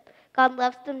that God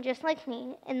loves them just like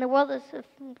me, and the world is a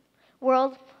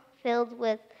world filled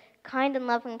with kind and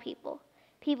loving people.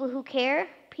 People who care,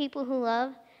 people who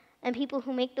love, and people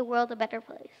who make the world a better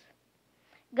place.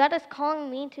 God is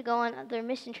calling me to go on other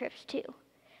mission trips too.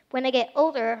 When I get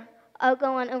older, I'll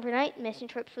go on overnight mission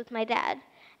trips with my dad.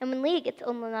 And when Leah gets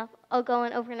old enough, I'll go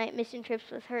on overnight mission trips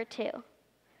with her too.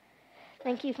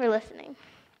 Thank you for listening.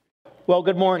 Well,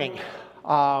 good morning.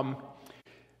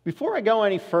 Before I go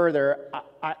any further,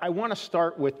 I want to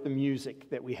start with the music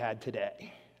that we had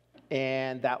today.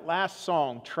 And that last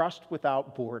song, Trust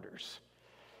Without Borders,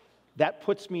 that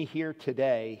puts me here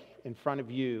today in front of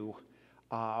you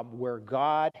where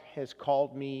God has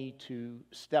called me to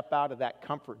step out of that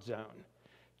comfort zone,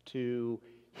 to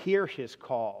hear his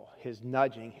call, his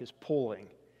nudging, his pulling.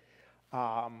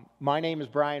 My name is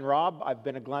Bryan Robb. I've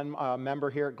been a member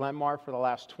here at Glenmar for the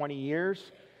last 20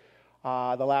 years.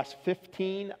 The last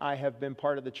 15, I have been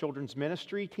part of the children's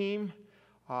ministry team.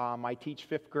 I teach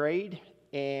 5th grade,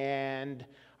 and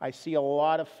I see a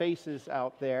lot of faces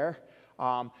out there.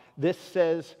 This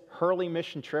says Hurley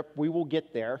mission trip. We will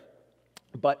get there.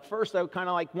 But first, I would kind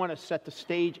of want to set the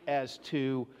stage as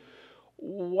to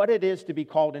what it is to be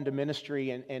called into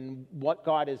ministry and what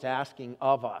God is asking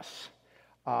of us.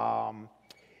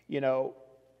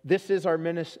 This is our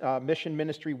mission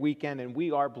ministry weekend, and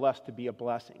we are blessed to be a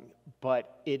blessing.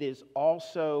 But it is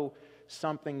also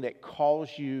something that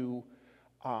calls you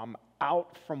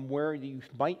out from where you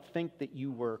might think that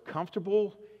you were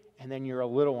comfortable, and then you're a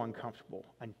little uncomfortable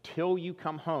until you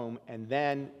come home, and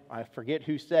then, I forget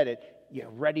who said it, you're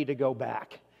ready to go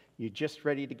back. You're just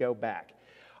ready to go back.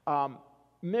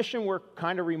 Mission work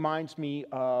kind of reminds me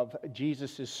of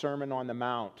Jesus' Sermon on the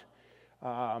Mount.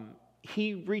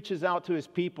 He reaches out to his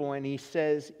people and he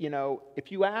says,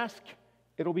 if you ask,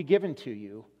 it'll be given to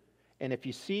you. And if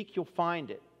you seek, you'll find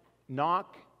it.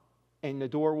 Knock, and the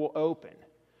door will open.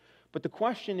 But the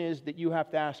question is that you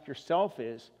have to ask yourself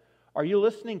is, are you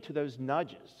listening to those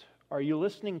nudges? Are you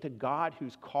listening to God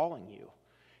who's calling you?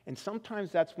 And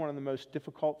sometimes that's one of the most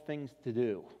difficult things to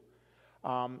do.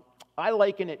 I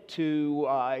liken it to,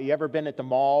 you ever been at the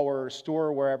mall or a store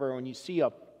or wherever, when you see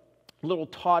a little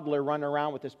toddler running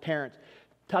around with his parents,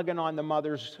 tugging on the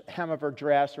mother's hem of her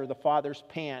dress or the father's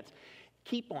pants,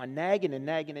 keep on nagging and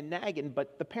nagging and nagging,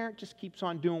 but the parent just keeps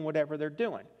on doing whatever they're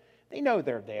doing. They know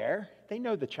they're there. They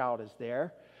know the child is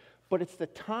there. But it's the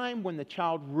time when the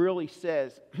child really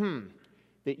says,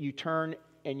 that you turn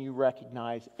and you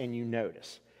recognize and you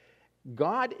notice.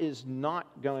 God is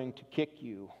not going to kick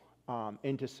you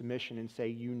into submission and say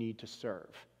you need to serve.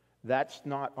 That's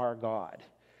not our God.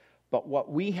 But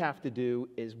what we have to do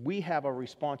is we have a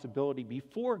responsibility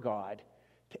before God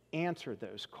to answer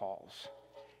those calls.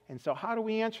 And so how do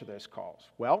we answer those calls?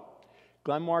 Well,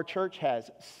 Glenmar Church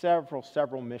has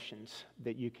several missions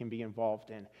that you can be involved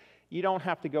in. You don't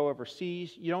have to go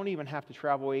overseas. You don't even have to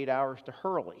travel 8 hours to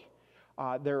Hurley.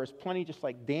 There is plenty, just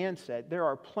like Dan said, there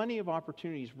are plenty of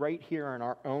opportunities right here in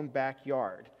our own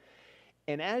backyard.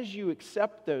 And as you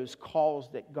accept those calls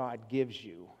that God gives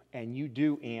you, and you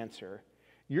do answer,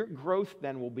 your growth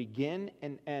then will begin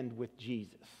and end with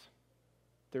Jesus.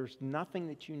 There's nothing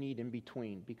that you need in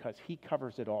between because He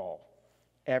covers it all,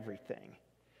 everything.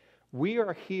 We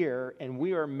are here and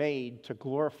we are made to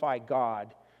glorify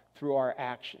God through our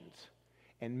actions.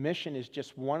 And mission is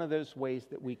just one of those ways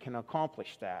that we can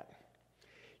accomplish that.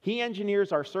 He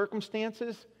engineers our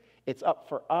circumstances. It's up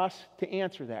for us to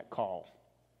answer that call.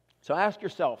 So ask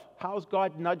yourself, how's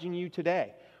God nudging you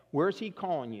today? Where's He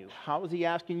calling you? How is He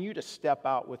asking you to step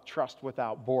out with trust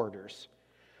without borders?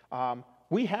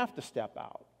 We have to step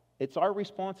out. It's our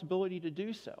responsibility to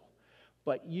do so.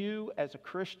 But you as a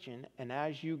Christian and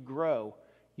as you grow,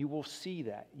 you will see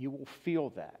that. You will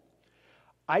feel that.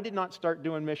 I did not start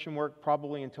doing mission work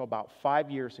probably until about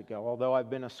 5 years ago. Although I've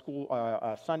been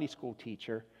a Sunday school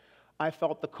teacher, I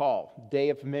felt the call. Day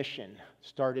of mission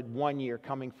started 1 year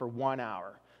coming for 1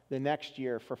 hour. The next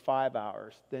year for 5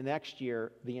 hours. The next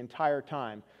year, the entire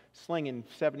time, slinging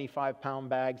 75-pound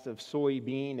bags of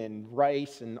soybean and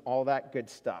rice and all that good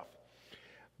stuff.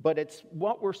 But it's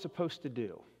what we're supposed to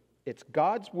do. It's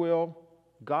God's will,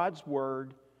 God's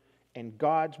word, and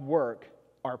God's work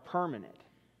are permanent.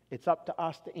 It's up to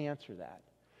us to answer that.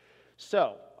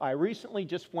 So, I recently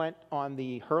just went on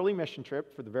the Hurley mission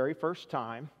trip for the very first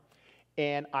time.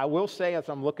 And I will say, as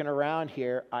I'm looking around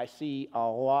here, I see a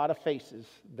lot of faces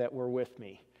that were with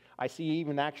me. I see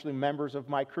even actually members of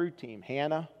my crew team.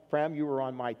 Hannah, Prem, you were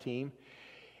on my team.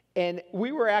 And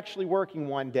we were actually working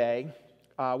one day.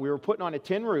 We were putting on a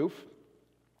tin roof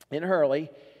in Hurley.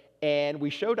 And we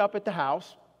showed up at the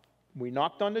house. We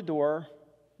knocked on the door.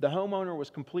 The homeowner was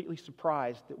completely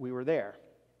surprised that we were there.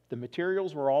 The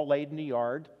materials were all laid in the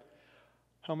yard.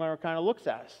 Homeowner kind of looks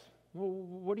at us. Well,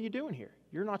 what are you doing here?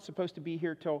 You're not supposed to be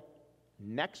here till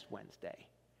next Wednesday.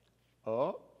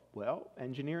 Oh, well,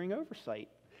 engineering oversight.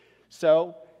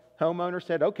 So homeowner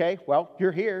said, okay, well,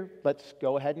 you're here. Let's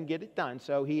go ahead and get it done.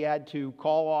 So he had to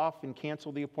call off and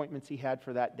cancel the appointments he had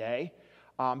for that day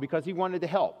because he wanted to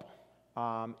help.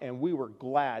 And we were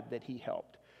glad that he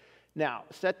helped. Now,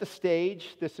 set the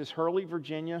stage. This is Hurley,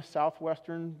 Virginia,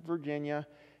 southwestern Virginia,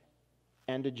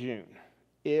 end of June.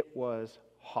 It was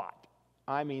hot.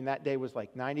 I mean, that day was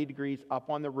like 90 degrees up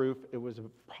on the roof. It was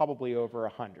probably over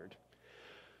 100.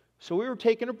 So we were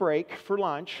taking a break for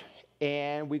lunch,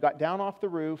 and we got down off the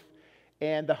roof,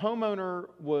 and the homeowner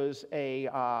was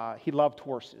he loved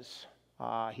horses.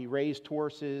 He raised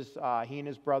horses. He and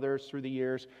his brothers through the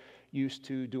years used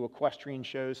to do equestrian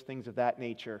shows, things of that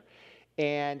nature.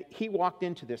 And he walked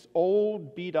into this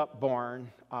old beat-up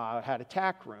barn, had a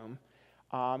tack room.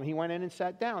 He went in and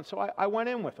sat down. So I went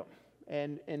in with him.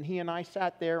 And he and I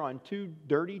sat there on two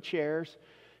dirty chairs,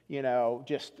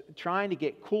 just trying to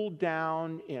get cooled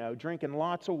down, drinking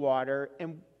lots of water.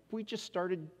 And we just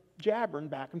started jabbering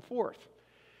back and forth.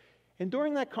 And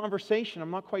during that conversation,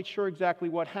 I'm not quite sure exactly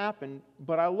what happened,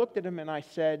 but I looked at him and I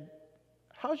said,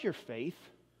 how's your faith?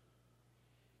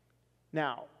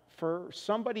 Now, for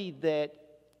somebody that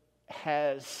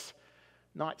has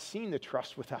not seen the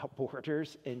Trust Without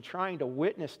Borders and trying to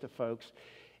witness to folks,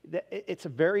 it's a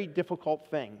very difficult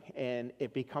thing, and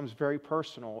it becomes very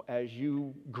personal as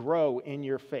you grow in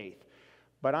your faith.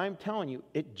 But I'm telling you,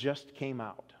 it just came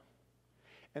out.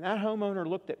 And that homeowner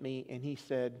looked at me and he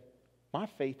said, my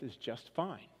faith is just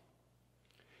fine.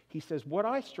 He says, what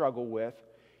I struggle with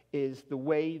is the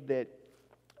way that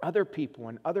other people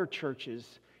and other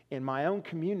churches in my own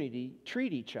community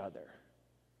treat each other.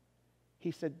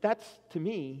 He said, to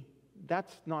me,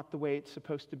 that's not the way it's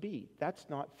supposed to be. That's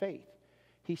not faith.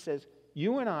 He says,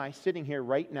 you and I sitting here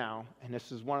right now, and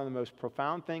this is one of the most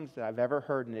profound things that I've ever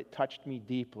heard, and it touched me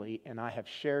deeply, and I have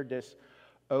shared this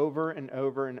over and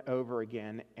over and over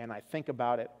again, and I think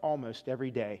about it almost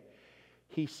every day.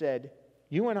 He said,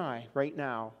 you and I right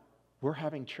now, we're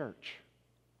having church.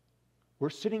 We're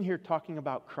sitting here talking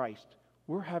about Christ.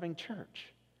 We're having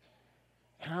church.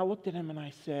 And I looked at him and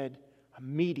I said,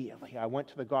 immediately, I went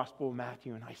to the Gospel of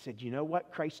Matthew and I said, you know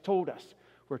what? Christ told us,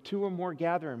 where two or more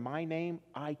gather in my name,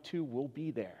 I too will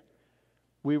be there.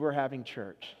 We were having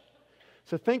church.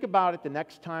 So think about it the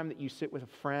next time that you sit with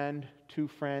a friend, 2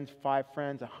 friends, 5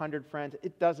 friends, 100 friends.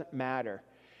 It doesn't matter.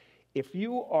 If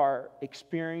you are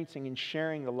experiencing and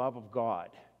sharing the love of God,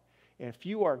 and if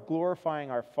you are glorifying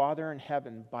our Father in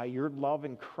heaven by your love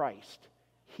in Christ,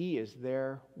 He is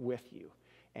there with you.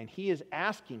 And He is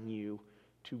asking you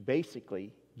to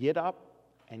basically get up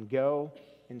and go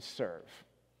and serve.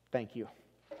 Thank you.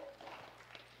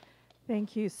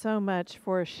 Thank you so much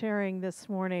for sharing this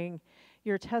morning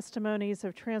your testimonies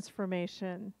of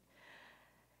transformation.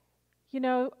 You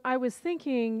know, I was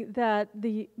thinking that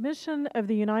the mission of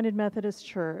the United Methodist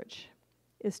Church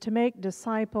is to make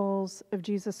disciples of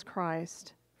Jesus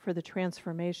Christ for the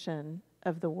transformation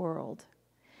of the world.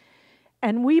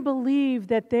 And we believe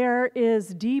that there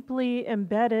is deeply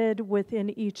embedded within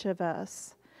each of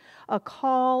us a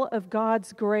call of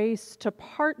God's grace to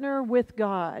partner with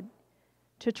God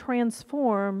to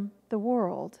transform the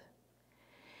world.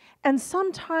 And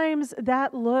sometimes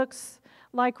that looks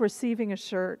like receiving a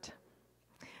shirt.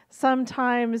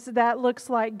 Sometimes that looks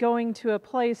like going to a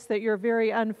place that you're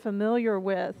very unfamiliar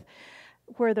with,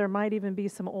 where there might even be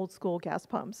some old school gas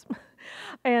pumps.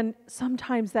 And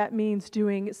sometimes that means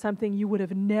doing something you would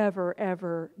have never,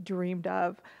 ever dreamed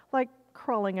of, like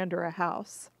crawling under a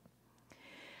house.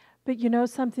 But you know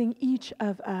something? Each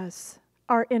of us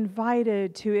are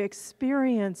invited to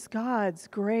experience God's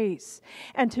grace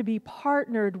and to be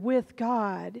partnered with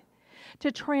God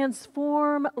to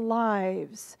transform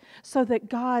lives so that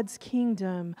God's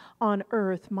kingdom on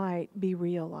earth might be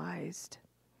realized.